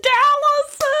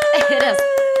 It is.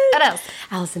 It is.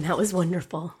 Allison, that was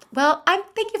wonderful. Well,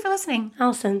 thank you for listening.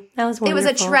 Allison, that was wonderful.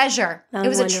 It was a treasure. That It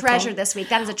was wonderful. a treasure this week.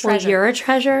 That is a treasure. Well, you're a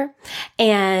treasure.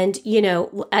 And,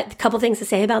 a couple things to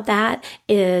say about that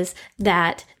is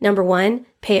that, number one,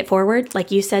 pay it forward. Like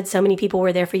you said, so many people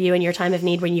were there for you in your time of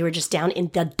need when you were just down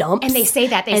in the dumps. And they say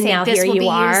that. They and say now this here will you be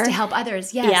are. used to help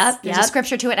others. Yes. There's a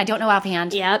scripture to it. I don't know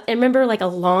offhand. Yep. And remember, like a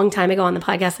long time ago on the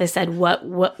podcast, I said, what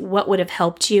would have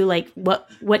helped you? Like, what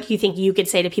do you think you could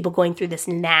say to people going through this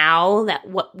now that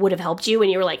what would have helped you?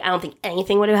 And you were like, I don't think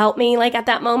anything would have helped me, like at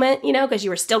that moment, because you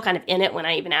were still kind of in it when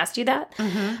I even asked you that.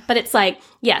 Mm-hmm. But it's like,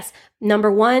 yes,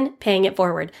 number one, paying it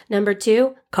forward. Number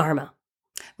two, karma.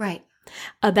 Right.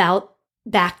 About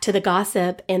back to the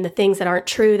gossip and the things that aren't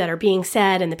true that are being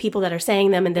said and the people that are saying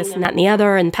them and this and that and the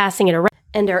other and passing it around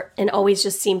and always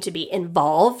just seem to be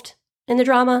involved in the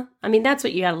drama. I mean, that's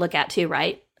what you got to look at too,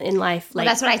 right? In life. Like,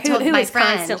 well, that's what I told my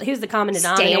friend. Who's the common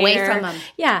denominator? Stay away from them.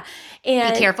 Yeah.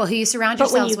 And be careful who you surround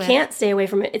yourselves with. But when you can't stay away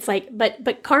from it, it's like,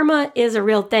 but karma is a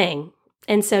real thing.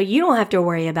 And so you don't have to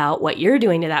worry about what you're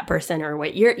doing to that person or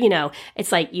what you're,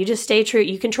 it's like you just stay true.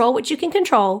 You control what you can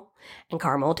control and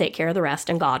karma will take care of the rest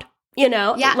and God.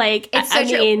 Yeah, like it's so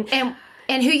true.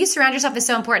 And who you surround yourself is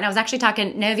so important. I was actually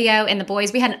talking Novio and the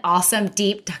boys. We had an awesome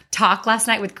deep talk last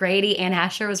night with Grady and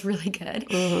Asher. It was really good.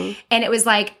 Mm-hmm. And it was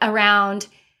like around,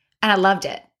 and I loved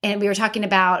it. And we were talking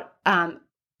about,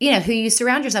 who you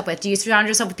surround yourself with. Do you surround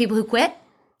yourself with people who quit?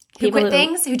 Who quit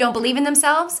things? Who don't believe in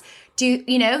themselves?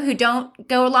 Who don't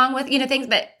go along with, things?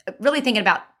 But really thinking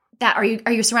about that. Are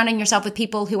you surrounding yourself with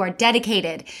people who are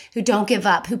dedicated, who don't give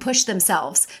up, who push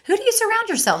themselves? Who do you surround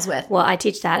yourselves with? Well, I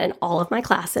teach that in all of my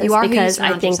classes because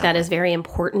I think that is very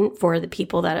important for the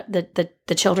people that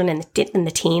the children and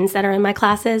the teens that are in my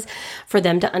classes, for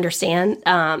them to understand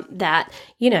that,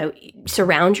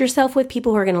 surround yourself with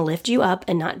people who are going to lift you up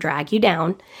and not drag you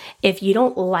down. If you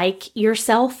don't like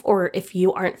yourself or if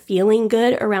you aren't feeling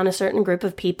good around a certain group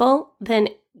of people, then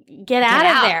Get out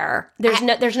of there.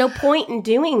 There's no point in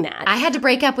doing that. I had to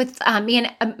break up with me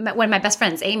and one of my best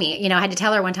friends, Amy. I had to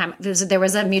tell her one time there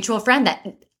was a mutual friend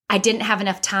that I didn't have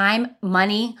enough time,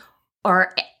 money,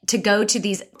 or to go to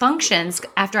these functions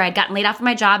after I'd gotten laid off from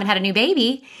my job and had a new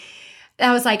baby.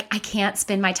 I was like, I can't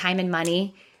spend my time and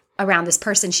money around this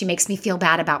person. She makes me feel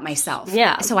bad about myself.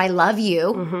 Yeah. So I love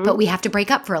you, but we have to break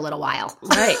up for a little while.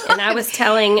 Right. And I was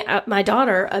telling my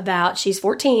daughter she's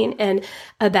 14, and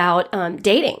about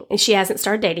dating. And she hasn't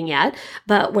started dating yet.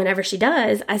 But whenever she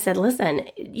does, I said, listen,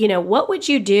 what would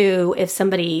you do if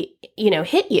somebody,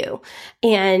 hit you?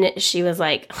 And she was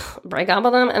like, break up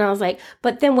with them. And I was like,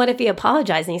 but then what if he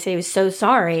apologized and he said he was so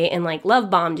sorry and like love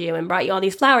bombed you and brought you all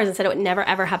these flowers and said it would never,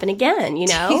 ever happen again, Do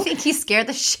you think he scared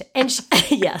the shit? And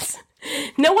yes.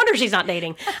 No wonder she's not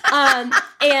dating.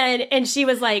 And she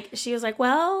was like,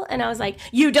 well, and I was like,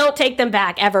 you don't take them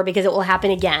back ever, because it will happen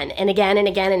again and again and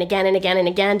again and again and again and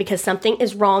again, because something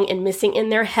is wrong and missing in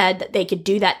their head that they could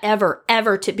do that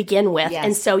ever to begin with. Yes.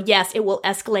 And so, yes, it will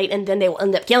escalate and then they will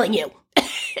end up killing you.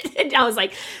 And I was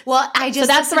like, well, so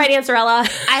that's the right answer, Ella.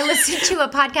 I listened to a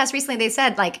podcast recently. They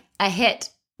said like a hit.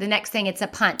 The next thing, it's a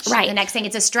punch. Right. The next thing,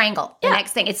 it's a strangle. Yeah. The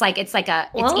next thing, it's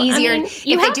easier. If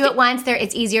they do it once,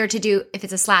 it's easier to do. If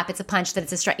it's a slap, it's a punch. That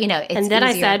it's a strangle. It's and then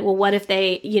easier. I said, well, what if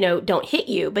they, don't hit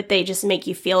you, but they just make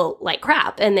you feel like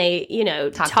crap and they,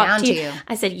 talk down to you.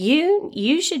 I said,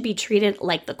 you should be treated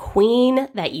like the queen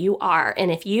that you are.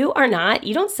 And if you are not,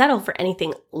 you don't settle for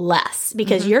anything less,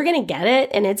 because you're going to get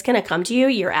it and it's going to come to you.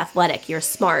 You're athletic, you're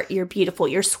smart, you're beautiful,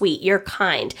 you're sweet, you're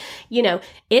kind.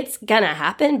 It's going to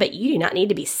happen, but you do not need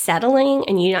to be settling,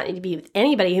 and you do not need to be with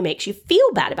anybody who makes you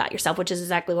feel bad about yourself, which is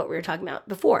exactly what we were talking about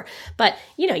before. But,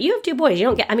 you have two boys.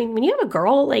 When you have a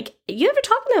girl, like, you have to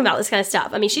talk to them about this kind of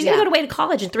stuff. she's going to go away to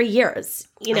college in 3 years,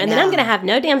 and then I'm going to have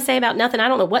no damn say about nothing. I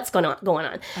don't know what's going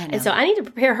on. And so I need to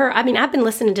prepare her. I've been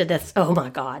listening to this. Oh my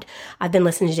God. I've been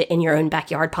listening to In Your Own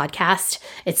Backyard podcast.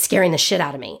 It's scaring the shit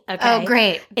out of me. Okay. Oh,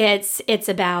 great. It's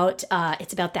about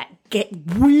that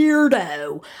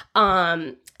weirdo.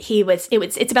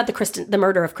 It's about the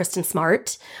murder of Kristen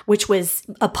Smart, which was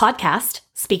a podcast.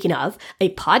 Speaking of,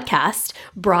 a podcast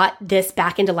brought this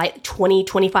back into light 20,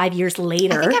 25 years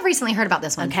later. I think I've recently heard about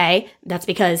this one. Okay. That's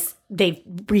because they've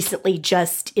recently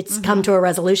it's come to a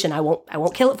resolution. I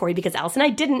won't kill it for you, because Allison,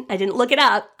 I didn't look it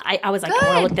up. I was like, I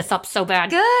want to look this up so bad.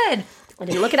 Good. I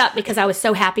didn't look it up because I was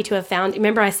so happy to have found.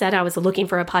 Remember, I said I was looking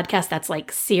for a podcast that's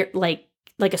like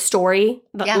like a story,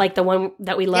 but Yeah. like the one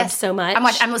that we loved Yes. so much.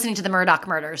 I'm listening to the Murdoch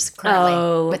Murders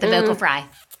currently with the vocal fry.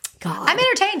 God, I'm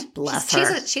entertained. Bless she's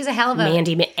her. she's a hell of a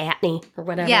Mandy Matney or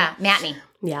whatever. yeah, Matney.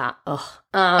 Yeah. Ugh.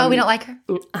 Oh, we don't like her?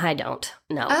 I don't.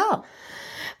 No. Oh.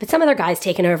 But some other guy's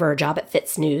taken over her job at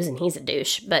Fitz News, and he's a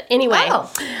douche. But anyway,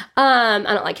 I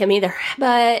don't like him either.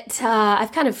 But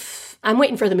I'm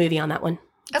waiting for the movie on that one.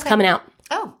 It's Okay. coming out.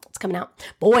 Oh, It's coming out.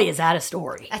 Boy, is that a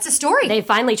story. that's a story. They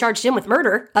finally charged him with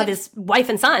murder of his wife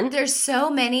and son. There's so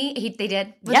many. They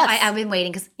did. Yes. I've been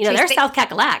waiting because They're South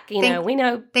Cackalack. We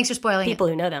know Thanks for spoiling people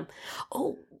who know them.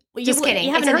 Oh, Just kidding.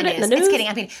 You haven't It's heard it in the news? It's kidding.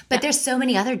 I mean, but there's so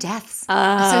many other deaths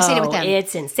associated with them.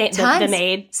 It's insane. Tons. The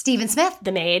maid. Stephen Smith.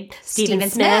 The maid, Stephen Stephen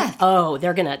Smith. Smith. Oh,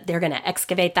 they're gonna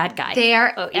excavate that guy.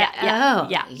 Oh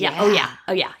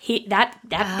yeah. That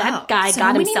guy so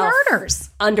got many himself murders.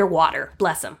 underwater.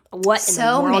 Bless him. What in So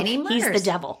the world? many He's the murders.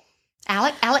 devil.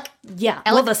 Alec. Yeah. Alec-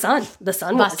 Well, the son,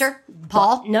 Buster? was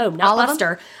Paul? No, not All of them?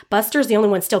 Buster. Buster's the only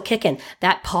one still kicking.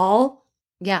 That Paul.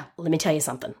 Yeah. Let me tell you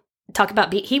something. Talk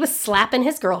about he was slapping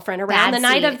his girlfriend around Bad the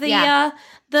night seed, of the yeah.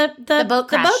 the boat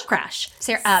crash. boat crash.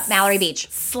 Mallory Beach.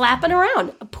 Slapping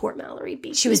around. Poor Mallory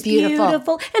Beach. She was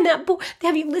beautiful. And that boy,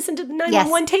 have you listened to the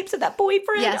 911 tapes of that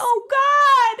boyfriend? Yes.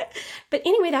 Oh, God. But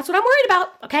anyway, that's what I'm worried about.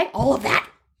 Okay. All of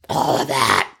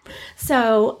that.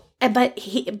 So,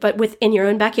 but within your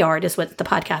own backyard is what the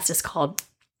podcast is called.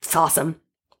 It's awesome.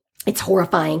 It's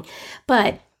horrifying.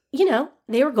 But,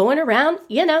 they were going around,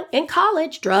 in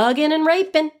college, drugging and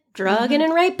raping.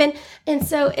 And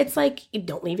so it's like,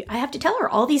 don't leave. I have to tell her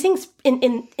all these things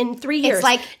in 3 years. It's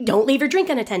like, don't leave your drink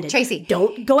unattended. Tracy,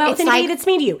 Don't go out with it's anybody like- that's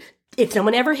mean to you. If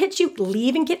someone ever hits you,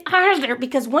 leave and get out of there.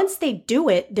 Because once they do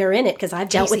it, they're in it. Because I've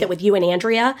dealt with Tracy. it with you and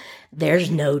Andrea.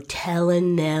 There's no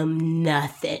telling them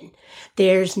nothing.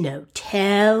 There's no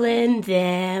telling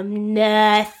them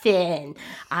nothing.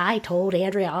 I told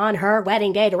Andrea on her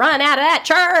wedding day to run out of that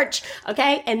church.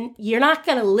 Okay? And you're not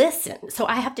going to listen. So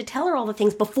I have to tell her all the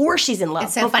things before she's in love.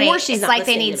 It's so before funny. She's It's not like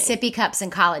they listening need to me. sippy cups in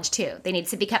college too. They need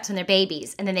sippy cups when they're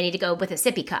babies, and then they need to go with a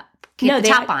sippy cup. Keep No, the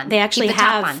top on. They actually Keep the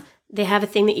top have. on. They have a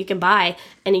thing that you can buy,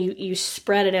 and you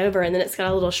spread it over, and then it's got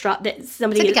a little straw. That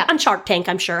somebody Sippy cup. on Shark Tank,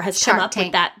 I'm sure, has Shark come up Tank.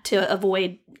 with that to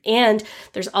avoid. And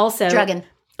there's also Drugging.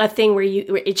 a thing where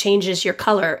it changes your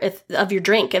color of your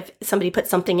drink if somebody puts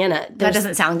something in it. That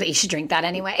doesn't sound that you should drink that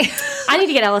anyway. I need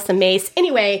to get Ellison Mace.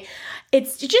 Anyway,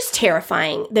 it's just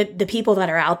terrifying, the people that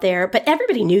are out there. But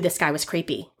everybody knew this guy was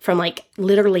creepy from like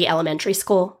literally elementary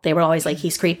school. They were always like,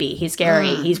 he's creepy, he's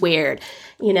scary, he's weird,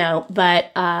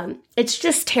 But it's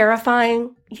just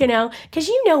terrifying, because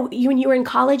when you were in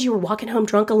college, you were walking home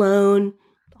drunk alone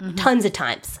tons of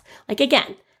times. Like,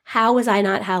 again, how was I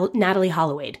not Natalie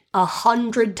Holloway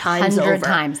 100 times 100 over?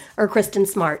 times. Or Kristen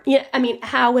Smart. Yeah, I mean,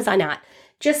 how was I not?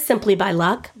 Just simply by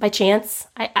luck, by chance.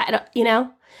 I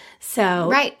don't, So,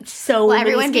 Right. So Well, many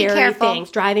everyone be scary careful.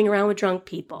 things. Driving around with drunk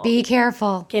people. Be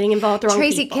careful. Getting involved with the wrong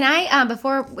Tracy, people. can I,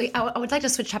 before I would like to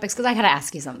switch topics because I got to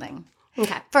ask you something.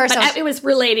 Okay. First, But it was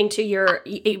relating to your,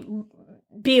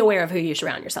 be aware of who you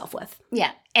surround yourself with.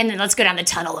 yeah. And then let's go down the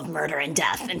tunnel of murder and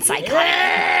death and psychotic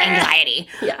anxiety.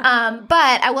 Yeah.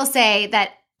 But I will say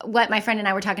that what my friend and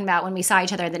I were talking about when we saw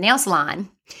each other at the nail salon,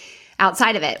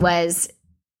 outside of it, was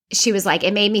she was like,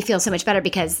 it made me feel so much better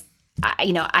because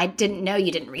I didn't know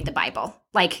you didn't read the Bible,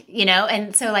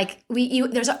 and so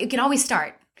you can always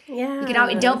start. Yeah. You can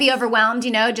always, don't be overwhelmed.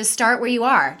 Just start where you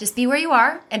are. Just be where you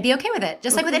are and be okay with it.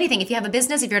 Just like with anything, if you have a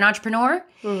business, if you're an entrepreneur,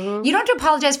 you don't have to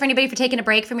apologize for anybody for taking a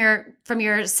break from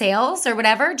your sales or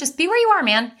whatever. Just be where you are,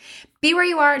 man. Be where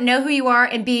you are. Know who you are,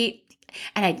 and be.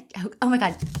 And oh my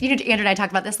God, Andrew and I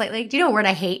talked about this lately. Do you know a word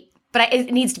I hate? But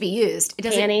it needs to be used. It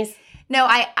doesn't. Panties. No,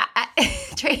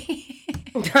 Trey.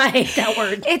 I hate that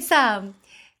word. It's I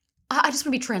just want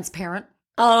to be transparent.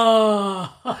 Oh.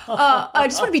 I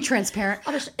just want to be transparent.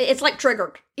 It's like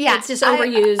triggered. Yeah, It's just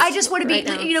overused. I just want to be,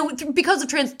 right now. because of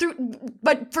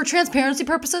but for transparency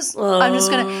purposes, I'm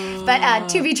just gonna. But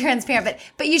to be transparent,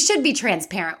 but you should be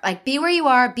transparent. Like, be where you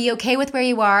are. Be okay with where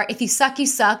you are. If you suck, you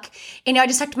suck. I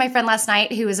just talked to my friend last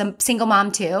night who is a single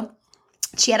mom too.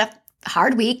 She had a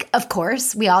hard week, of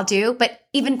course, we all do. But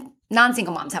even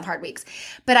non-single moms have hard weeks.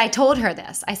 But I told her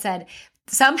this. I said,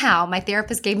 somehow my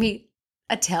therapist gave me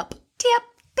a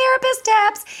therapist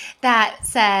tips that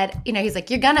said, he's like,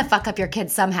 you're gonna fuck up your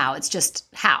kids somehow. It's just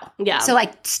how. Yeah. So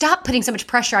stop putting so much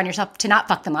pressure on yourself to not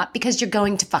fuck them up because you're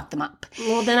going to fuck them up.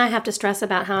 Well, then I have to stress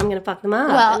about how I'm going to fuck them up.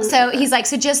 Well, so he's like,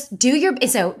 so just do your.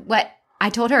 So what I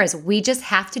told her is, we just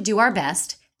have to do our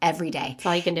best every day. That's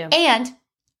all you can do. And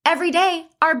every day,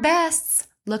 our bests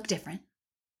look different.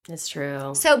 It's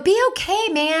true. So be okay,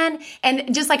 man.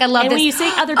 And just like I love And this. when you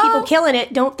see other people killing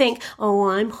it, don't think, oh,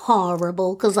 I'm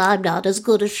horrible because I'm not as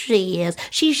good as she is.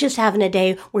 She's just having a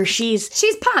day where she's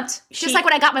pumped. Just like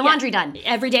when I got my laundry done.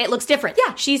 Every day it looks different.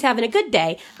 Yeah. She's having a good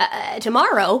day.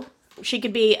 Tomorrow, she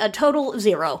could be a total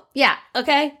zero. Yeah.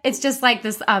 Okay? It's just like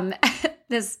this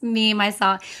this meme I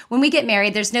saw. When we get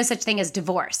married, there's no such thing as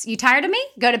divorce. You tired of me?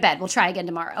 Go to bed. We'll try again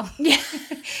tomorrow. Yeah.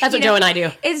 That's what Joe and I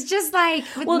do. It's just like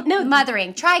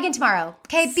mothering. Try again tomorrow.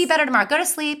 Okay, be better tomorrow. Go to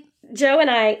sleep. Joe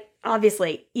and I,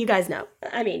 obviously, you guys know.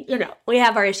 I mean, we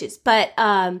have our issues, but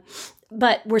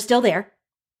we're still there.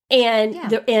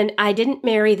 And and I didn't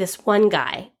marry this one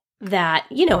guy that,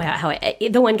 how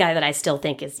the one guy that I still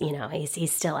think is,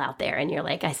 he's still out there, and you're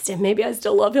like, maybe I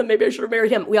still love him. Maybe I should have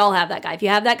married him. We all have that guy. If you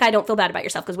have that guy, don't feel bad about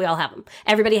yourself because we all have him.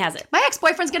 Everybody has it. My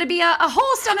ex-boyfriend's going to be a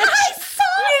host on a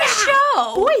new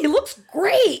show. Boy, he looks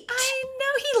great. I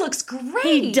know he looks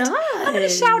great. He does. I'm going to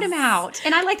shout him out.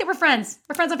 And I like that we're friends.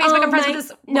 We're friends on Facebook. I'm friends with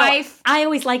his wife. I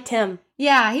always liked him.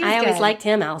 Yeah, he was good. I always liked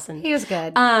him, Allison. He was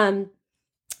good.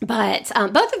 But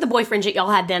both of the boyfriends that y'all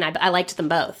had then, I liked them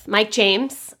both. Mike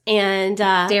James and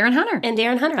Darren Hunter.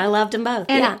 I loved them both.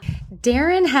 And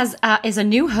Darren is a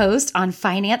new host on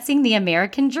Financing the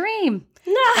American Dream,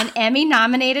 an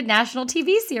Emmy-nominated national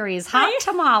TV series. Hot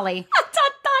Tamale.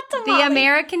 The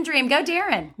American Dream. Go,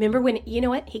 Darren. Remember when, you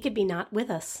know what? He could be not with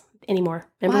us anymore.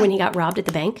 Remember when he got robbed at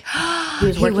the bank? He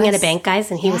was working at a bank, guys,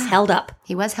 and he was held up.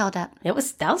 He was held up. That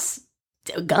was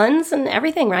guns and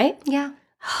everything, right? Yeah.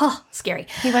 Oh, scary.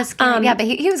 He was scary. But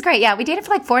he was great. Yeah, we dated for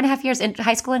like 4.5 years in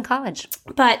high school and college.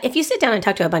 But if you sit down and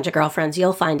talk to a bunch of girlfriends,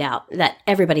 you'll find out that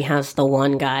everybody has the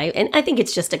one guy. And I think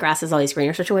it's just a grass is always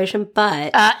greener situation,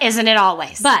 but... isn't it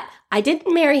always? But I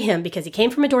didn't marry him because he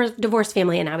came from a divorced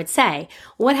family, and I would say,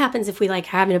 what happens if we like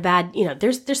having a bad,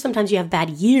 there's sometimes you have bad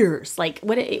years, like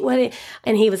what,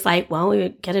 and he was like, well, we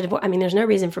would get a divorce. I mean, there's no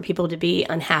reason for people to be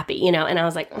unhappy, and I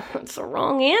was like, it's the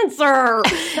wrong answer.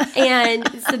 And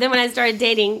so then when I started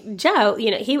dating Joe,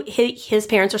 his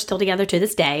parents are still together to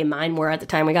this day. Mine were at the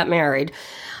time we got married.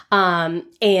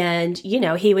 And,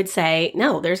 he would say,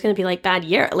 no, there's going to be like bad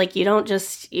year. Like you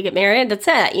get married, that's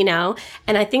it,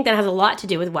 And I think that has a lot to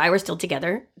do with why we're still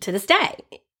together to this day,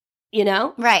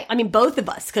 Right. I mean, both of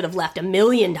us could have left a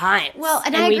million times. Well,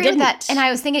 and I agree with that. And I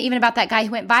was thinking even about that guy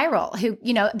who went viral, who,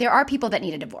 there are people that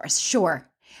need a divorce. Sure.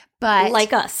 But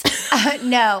like us.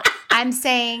 No, I'm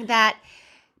saying that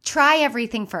try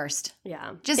everything first.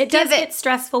 Yeah. It does get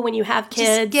stressful when you have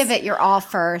kids. Just give it your all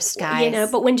first, guys.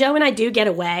 But when Joe and I do get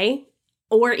away,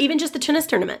 or even just the tennis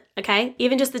tournament, okay?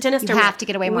 Even just the tennis tournament. You have to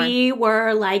get away more. We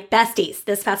were like besties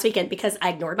this past weekend because I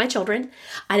ignored my children.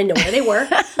 I didn't know where they were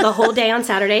the whole day on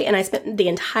Saturday, and I spent the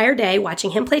entire day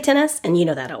watching him play tennis. And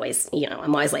that always,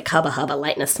 I'm always like hubba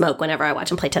lighting a smoke whenever I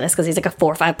watch him play tennis because he's like a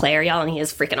 4 or 5 player, y'all, and he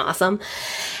is freaking awesome.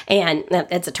 And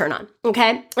it's a turn on,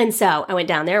 okay? And so I went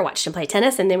down there, watched him play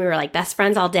tennis, and then we were like best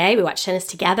friends all day. We watched tennis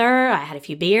together. I had a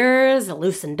few beers,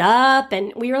 loosened up,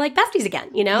 and we were like besties again,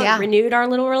 renewed our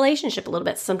little relationship a little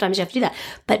bit. Sometimes you have to do that.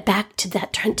 But back to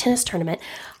that tennis tournament,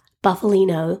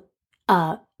 Buffalino,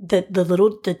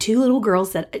 the 2 little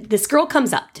girls this girl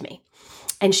comes up to me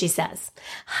and she says,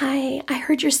 "Hi, I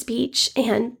heard your speech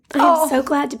and I'm so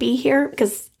glad to be here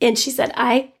and she said,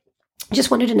 I just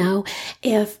wanted to know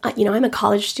if, I'm a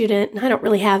college student and I don't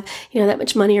really have, that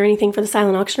much money or anything for the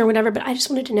silent auction or whatever, but I just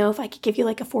wanted to know if I could give you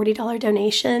like a $40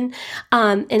 donation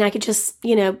and I could just,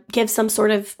 give some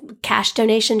sort of cash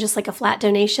donation, just like a flat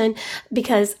donation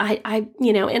because I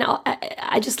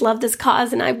just love this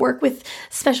cause and I work with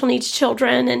special needs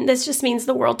children and this just means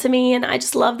the world to me and I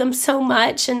just love them so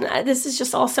much and this is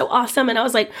just all so awesome." And I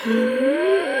was like,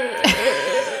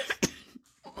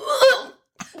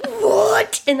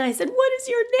 "What?" And I said, "What is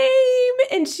your name?"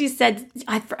 And she said,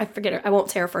 I forget her. I won't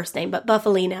say her first name, but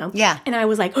Buffalino. Yeah. And I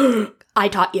was like, "I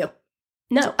taught you."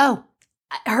 No. Oh.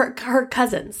 Her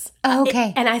cousins. Oh,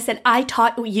 okay. And I said, "I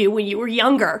taught you when you were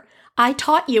younger. I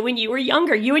taught you when you were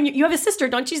younger. You have a sister,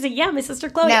 don't you?" She said, "Yeah, my sister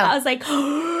Chloe." No. I was like,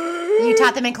 "You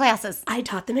taught them in classes." I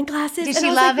taught them in classes. Did and she I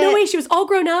was love like, it? No way. She was all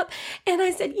grown up. And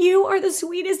I said, "You are the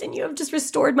sweetest and you have just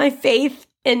restored my faith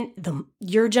in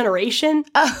your generation."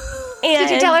 Oh. And,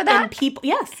 did you tell her that? And people,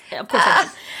 yes, of course I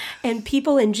did. And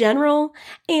people in general,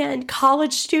 and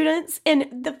college students,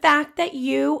 and the fact that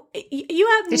you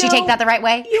have Did she take that the right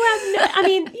way? You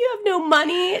have no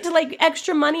money to like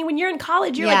extra money when you're in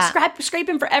college. You're like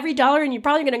scraping for every dollar, and you're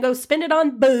probably going to go spend it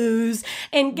on booze.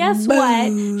 And guess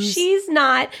what? She's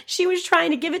not. She was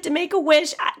trying to give it to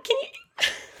Make-A-Wish. Can you?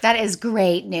 That is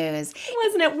great news.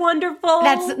 Wasn't it wonderful?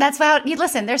 That's why you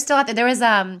listen. They're still out there. There was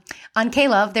on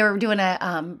K-Love, they were doing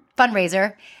a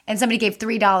fundraiser, and somebody gave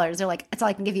 $3. They're like, "That's all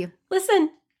I can give you."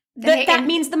 Listen, That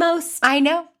means the most. I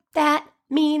know. That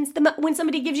means when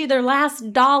somebody gives you their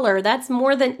last dollar,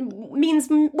 means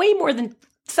way more than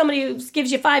somebody who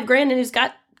gives you $5,000 and who's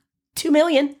got $2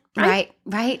 million. Right.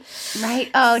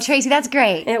 Oh, Tracy, that's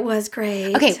great. It was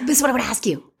great. Okay, this is what I want to ask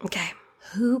you. Okay.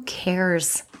 Who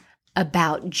cares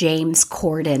about James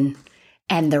Corden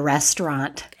and the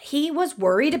restaurant? He was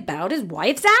worried about his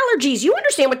wife's allergies. You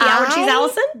understand what the allergies,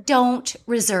 Allison? Don't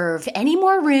reserve any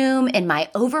more room in my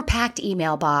overpacked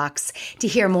email box to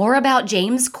hear more about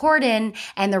James Corden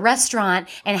and the restaurant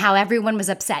and how everyone was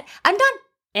upset. I'm done.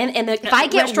 And the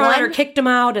restaurant owner kicked him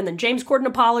out, and then James Corden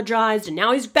apologized, and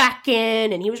now he's back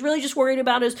in, and he was really just worried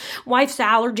about his wife's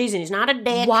allergies, and he's not a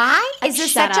dick. Why is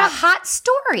this such a hot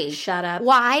story? Shut up.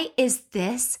 Why is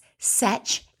this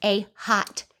such a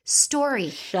hot story?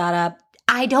 Shut up.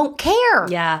 I don't care.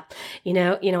 Yeah. You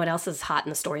know what else is hot in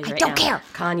the stories right now? I don't care.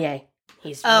 Kanye.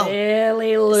 He's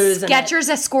really losing Skechers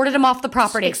escorted him off the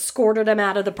property. Escorted him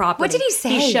out of the property. What did he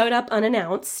say? He showed up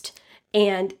unannounced.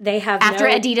 And they have After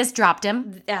Adidas dropped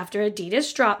him. After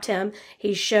Adidas dropped him,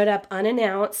 he showed up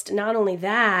unannounced. Not only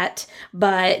that,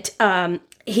 but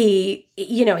he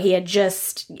had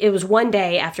just, it was one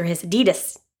day after his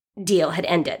Adidas deal had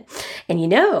ended. And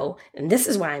this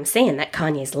is why I'm saying that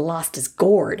Kanye's lost his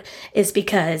gourd, is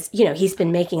because, he's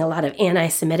been making a lot of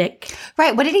anti-Semitic.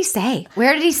 Right. What did he say?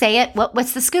 Where did he say it?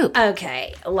 What's the scoop?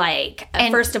 Okay.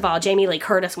 First of all, Jamie Lee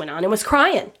Curtis went on and was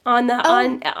crying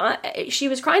she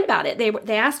was crying about it.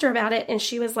 They asked her about it, and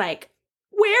she was like,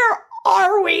 where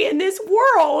are we in this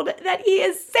world that he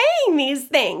is saying these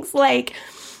things? Like,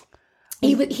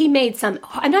 he made some,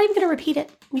 I'm not even going to repeat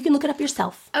it. You can look it up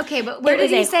yourself. Okay, but where did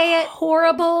he say it?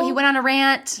 Horrible. He went on a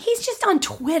rant. He's just on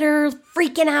Twitter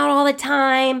freaking out all the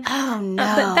time. Oh,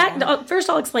 no. But first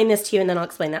I'll explain this to you, and then I'll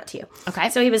explain that to you. Okay.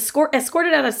 So he was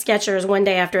escorted out of Skechers one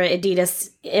day after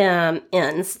Adidas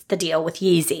ends the deal with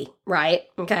Yeezy, right?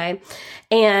 Okay.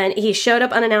 And he showed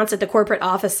up unannounced at the corporate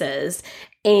offices,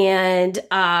 and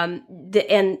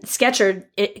Skechers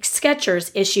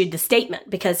issued the statement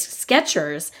because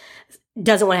Skechers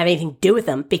doesn't want to have anything to do with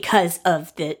them because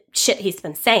of the shit he's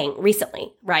been saying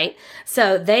recently, right?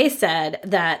 So they said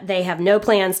that they have no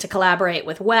plans to collaborate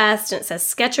with West, and it says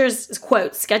Skechers,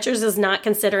 quote, Skechers is not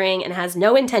considering and has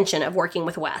no intention of working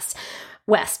with West.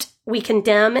 We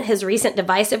condemn his recent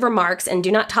divisive remarks and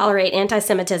do not tolerate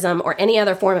anti-Semitism or any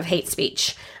other form of hate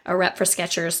speech, a rep for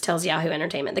Skechers tells Yahoo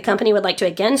Entertainment. The company would like to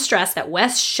again stress that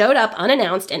West showed up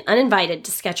unannounced and uninvited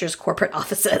to Skechers' corporate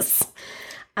offices.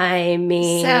 Kanye.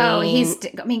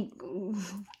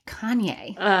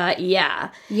 Yeah.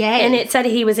 Yay. And it said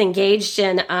he was engaged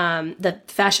in, the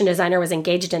fashion designer was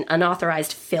engaged in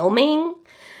unauthorized filming.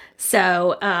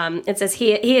 So it says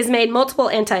he has made multiple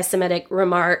anti-Semitic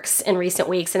remarks in recent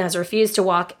weeks and has refused to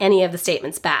walk any of the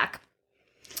statements back.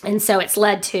 And so it's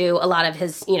led to a lot of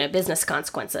his, business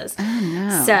consequences. Oh,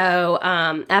 no. So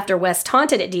after West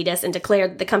taunted Adidas and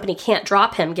declared the company can't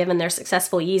drop him given their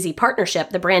successful Yeezy partnership,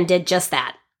 the brand did just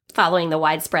that, following the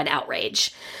widespread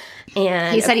outrage.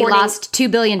 And he said he lost $2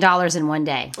 billion in one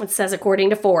day. It says,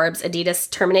 according to Forbes, Adidas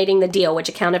terminating the deal, which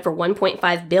accounted for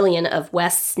 $1.5 billion of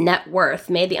West's net worth,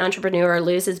 made the entrepreneur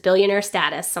lose his billionaire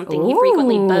status, something he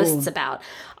frequently boasts about.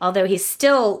 Although he's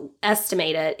still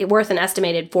worth an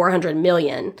estimated $400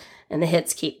 million, and the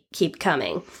hits keep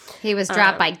coming. He was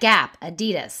dropped by Gap,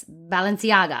 Adidas,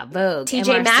 Balenciaga, Vogue, TJ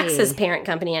MRC. Maxx's parent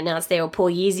company announced they will pull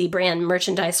Yeezy brand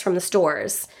merchandise from the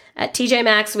stores. At TJ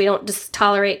Maxx, we don't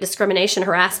tolerate discrimination,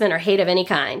 harassment, or hate of any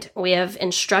kind. We have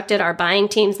instructed our buying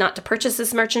teams not to purchase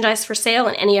this merchandise for sale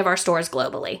in any of our stores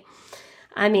globally.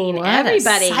 I mean, what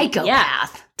everybody. A psychopath. Yeah.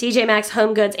 TJ Maxx,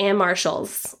 Home Goods, and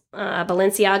Marshalls.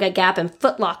 Balenciaga, Gap, and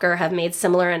Foot Locker have made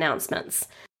similar announcements.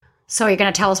 So you're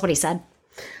going to tell us what he said?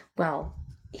 Well,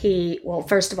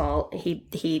 first of all,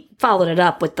 he followed it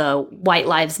up with the White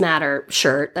Lives Matter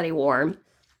shirt that he wore.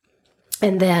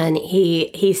 And then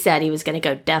he said he was going to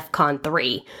go DEFCON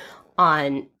 3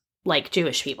 on,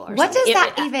 Jewish people or what something.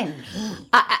 What does that even mean?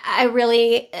 I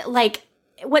really,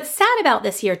 what's sad about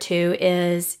this here, too,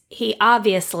 is he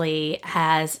obviously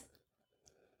has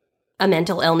a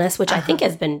mental illness, which I think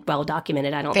has been well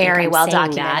documented. I don't Very think I'm well saying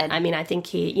documented. that. I mean, I think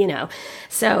he,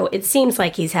 so it seems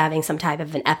like he's having some type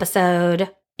of an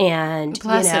episode, and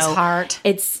bless his heart.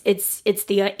 It's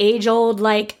the age old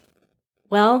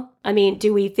well, I mean,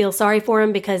 do we feel sorry for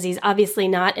him because he's obviously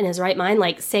not in his right mind?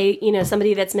 Say,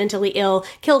 somebody that's mentally ill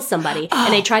kills somebody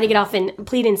and they try to get off and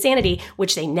plead insanity,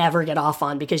 which they never get off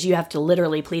on because you have to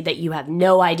literally plead that you have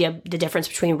no idea the difference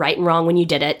between right and wrong when you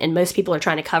did it. And most people are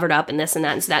trying to cover it up and this and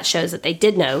that. And so that shows that they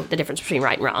did know the difference between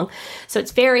right and wrong. So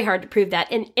it's very hard to prove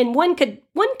that. And one could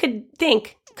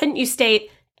think, couldn't you state,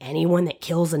 anyone that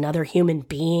kills another human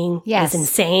being Yes. is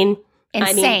insane. I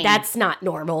mean, Insane. that's not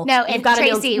normal. No, You've and got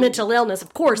Tracy, a mental illness,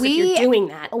 of course, if you're doing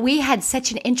that. We had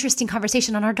such an interesting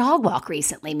conversation on our dog walk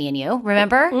recently, me and you.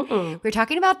 Remember? We were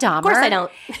talking about Dahmer. Of course I don't.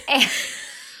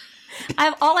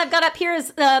 All I've got up here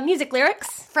is music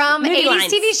lyrics. From movie 80s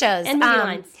lines, TV shows. And movie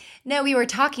lines. No, we were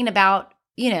talking about,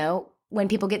 when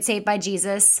people get saved by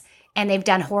Jesus and they've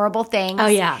done horrible things. Oh,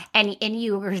 yeah. And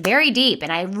you were very deep,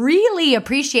 and I really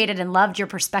appreciated and loved your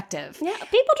perspective. Yeah,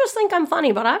 people just think I'm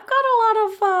funny, but I've got a lot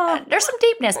of... There's some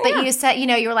deepness, but you said,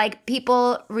 you're like,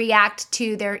 people react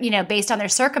to their, based on their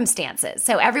circumstances.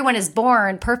 So everyone is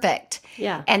born perfect.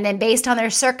 Yeah. And then based on their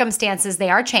circumstances, they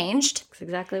are changed. That's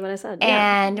exactly what I said.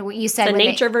 Yeah. And you said the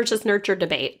nature versus nurture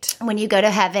debate. When you go to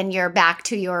heaven, you're back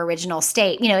to your original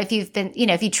state. If you've been,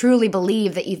 if you truly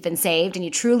believe that you've been saved, and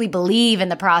you truly believe in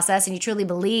the process, and you truly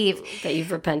believe that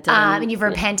you've repented, and you've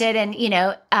repented,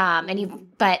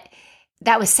 but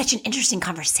that was such an interesting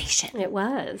conversation. It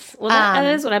was. Well, that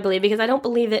is what I believe, because I don't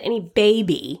believe that any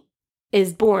baby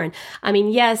is born. I mean,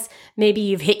 yes, maybe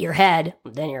you've hit your head,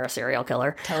 then you're a serial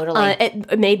killer. Totally.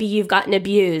 Maybe you've gotten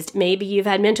abused. Maybe you've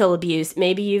had mental abuse.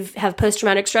 Maybe you have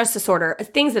post-traumatic stress disorder.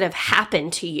 Things that have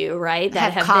happened to you, right?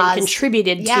 That have been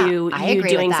contributed to you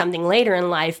doing something later in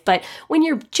life. But when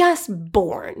you're just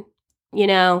born,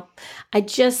 I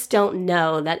just don't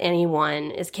know that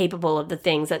anyone is capable of the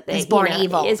things that they... Is born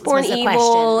evil. Is born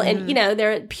evil, and,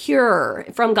 they're pure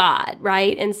from God,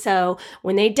 right? And so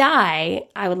when they die,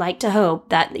 I would like to hope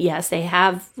that, yes, they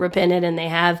have repented, and they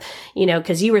have,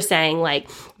 because you were saying, like,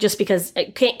 just because...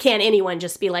 Can't anyone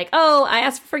just be like, oh, I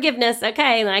asked for forgiveness,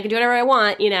 okay, then I can do whatever I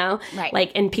want, Right.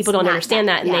 Like, and people don't understand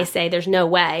that, and they say there's no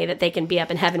way that they can be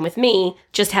up in heaven with me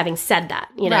just having said that,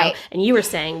 Right. And you were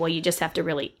saying, well, you just have to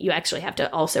really... You actually have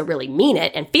to also really mean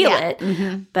it and feel it.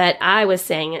 Mm-hmm. But I was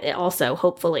saying it also,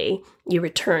 hopefully, you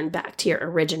return back to your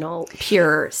original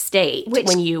pure state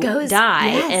when you die.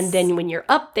 Yes. And then when you're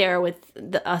up there with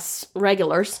us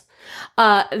regulars,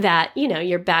 that,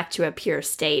 you're back to a pure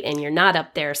state and you're not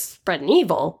up there spreading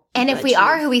evil. And if we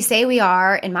are who we say we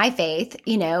are in my faith,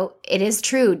 it is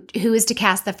true. Who is to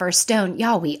cast the first stone?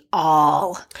 Y'all, we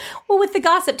all. Well, with the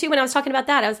gossip, too, when I was talking about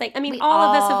that, I was like, all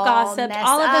of us have gossiped.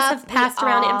 All of us have passed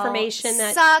around information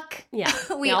that... suck. Yeah.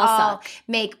 we all suck.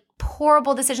 Make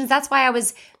horrible decisions. That's why I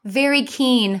was very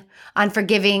keen on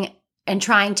forgiving and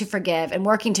trying to forgive and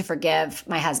working to forgive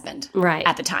my husband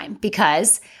at the time,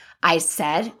 because I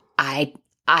said, I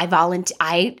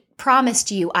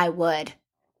promised you I would.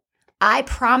 I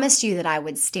promised you that I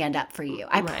would stand up for you.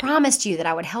 I promised you that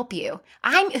I would help you.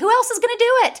 Who else is going to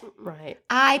do it? Right.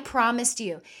 I promised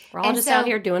you. We're all just out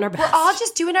here doing our best. We're all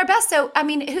just doing our best. So,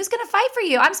 who's going to fight for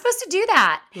you? I'm supposed to do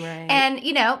that. Right. And,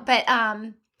 but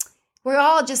we're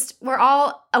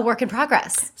all a work in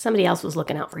progress. Somebody else was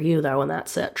looking out for you, though, in that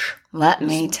sitch. Let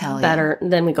me tell you. Better.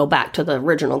 Then we go back to the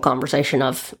original conversation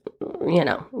of, you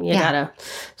got to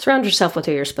surround yourself with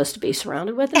who you're supposed to be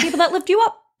surrounded with, and people that lift you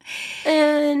up.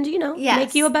 And,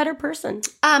 make you a better person.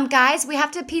 Guys, we have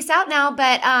to peace out now,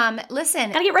 but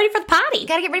listen. Gotta get ready for the party.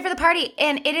 Gotta get ready for the party.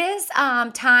 And it is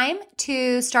time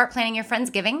to start planning your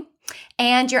Friendsgiving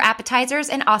and your appetizers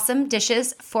and awesome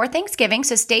dishes for Thanksgiving.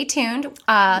 So stay tuned.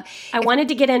 I wanted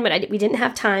to get in, but we didn't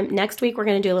have time. Next week, we're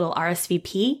going to do a little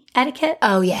RSVP etiquette.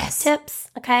 Oh, yes. Tips,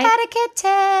 okay? Etiquette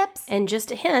tips. And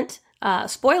just a hint,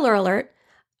 spoiler alert,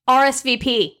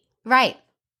 RSVP. Right.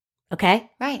 Okay?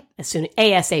 Right. As soon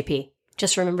ASAP.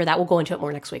 Just remember that. We'll go into it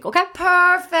more next week, okay?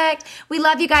 Perfect. We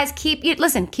love you guys. Keep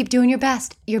doing your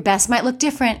best. Your best might look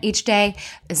different each day.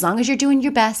 As long as you're doing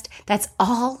your best, that's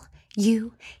all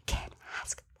you can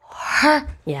ask for.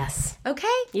 Yes. Okay?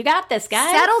 You got this,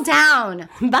 guys. Settle down.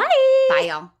 Bye. Bye,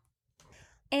 y'all.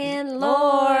 And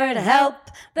Lord help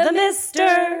the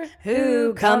mister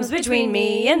who comes between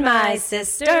me and my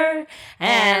sister.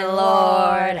 And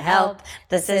Lord help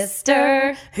the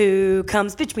sister who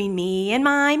comes between me and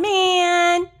my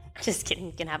man. Just kidding.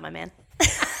 You can have my man.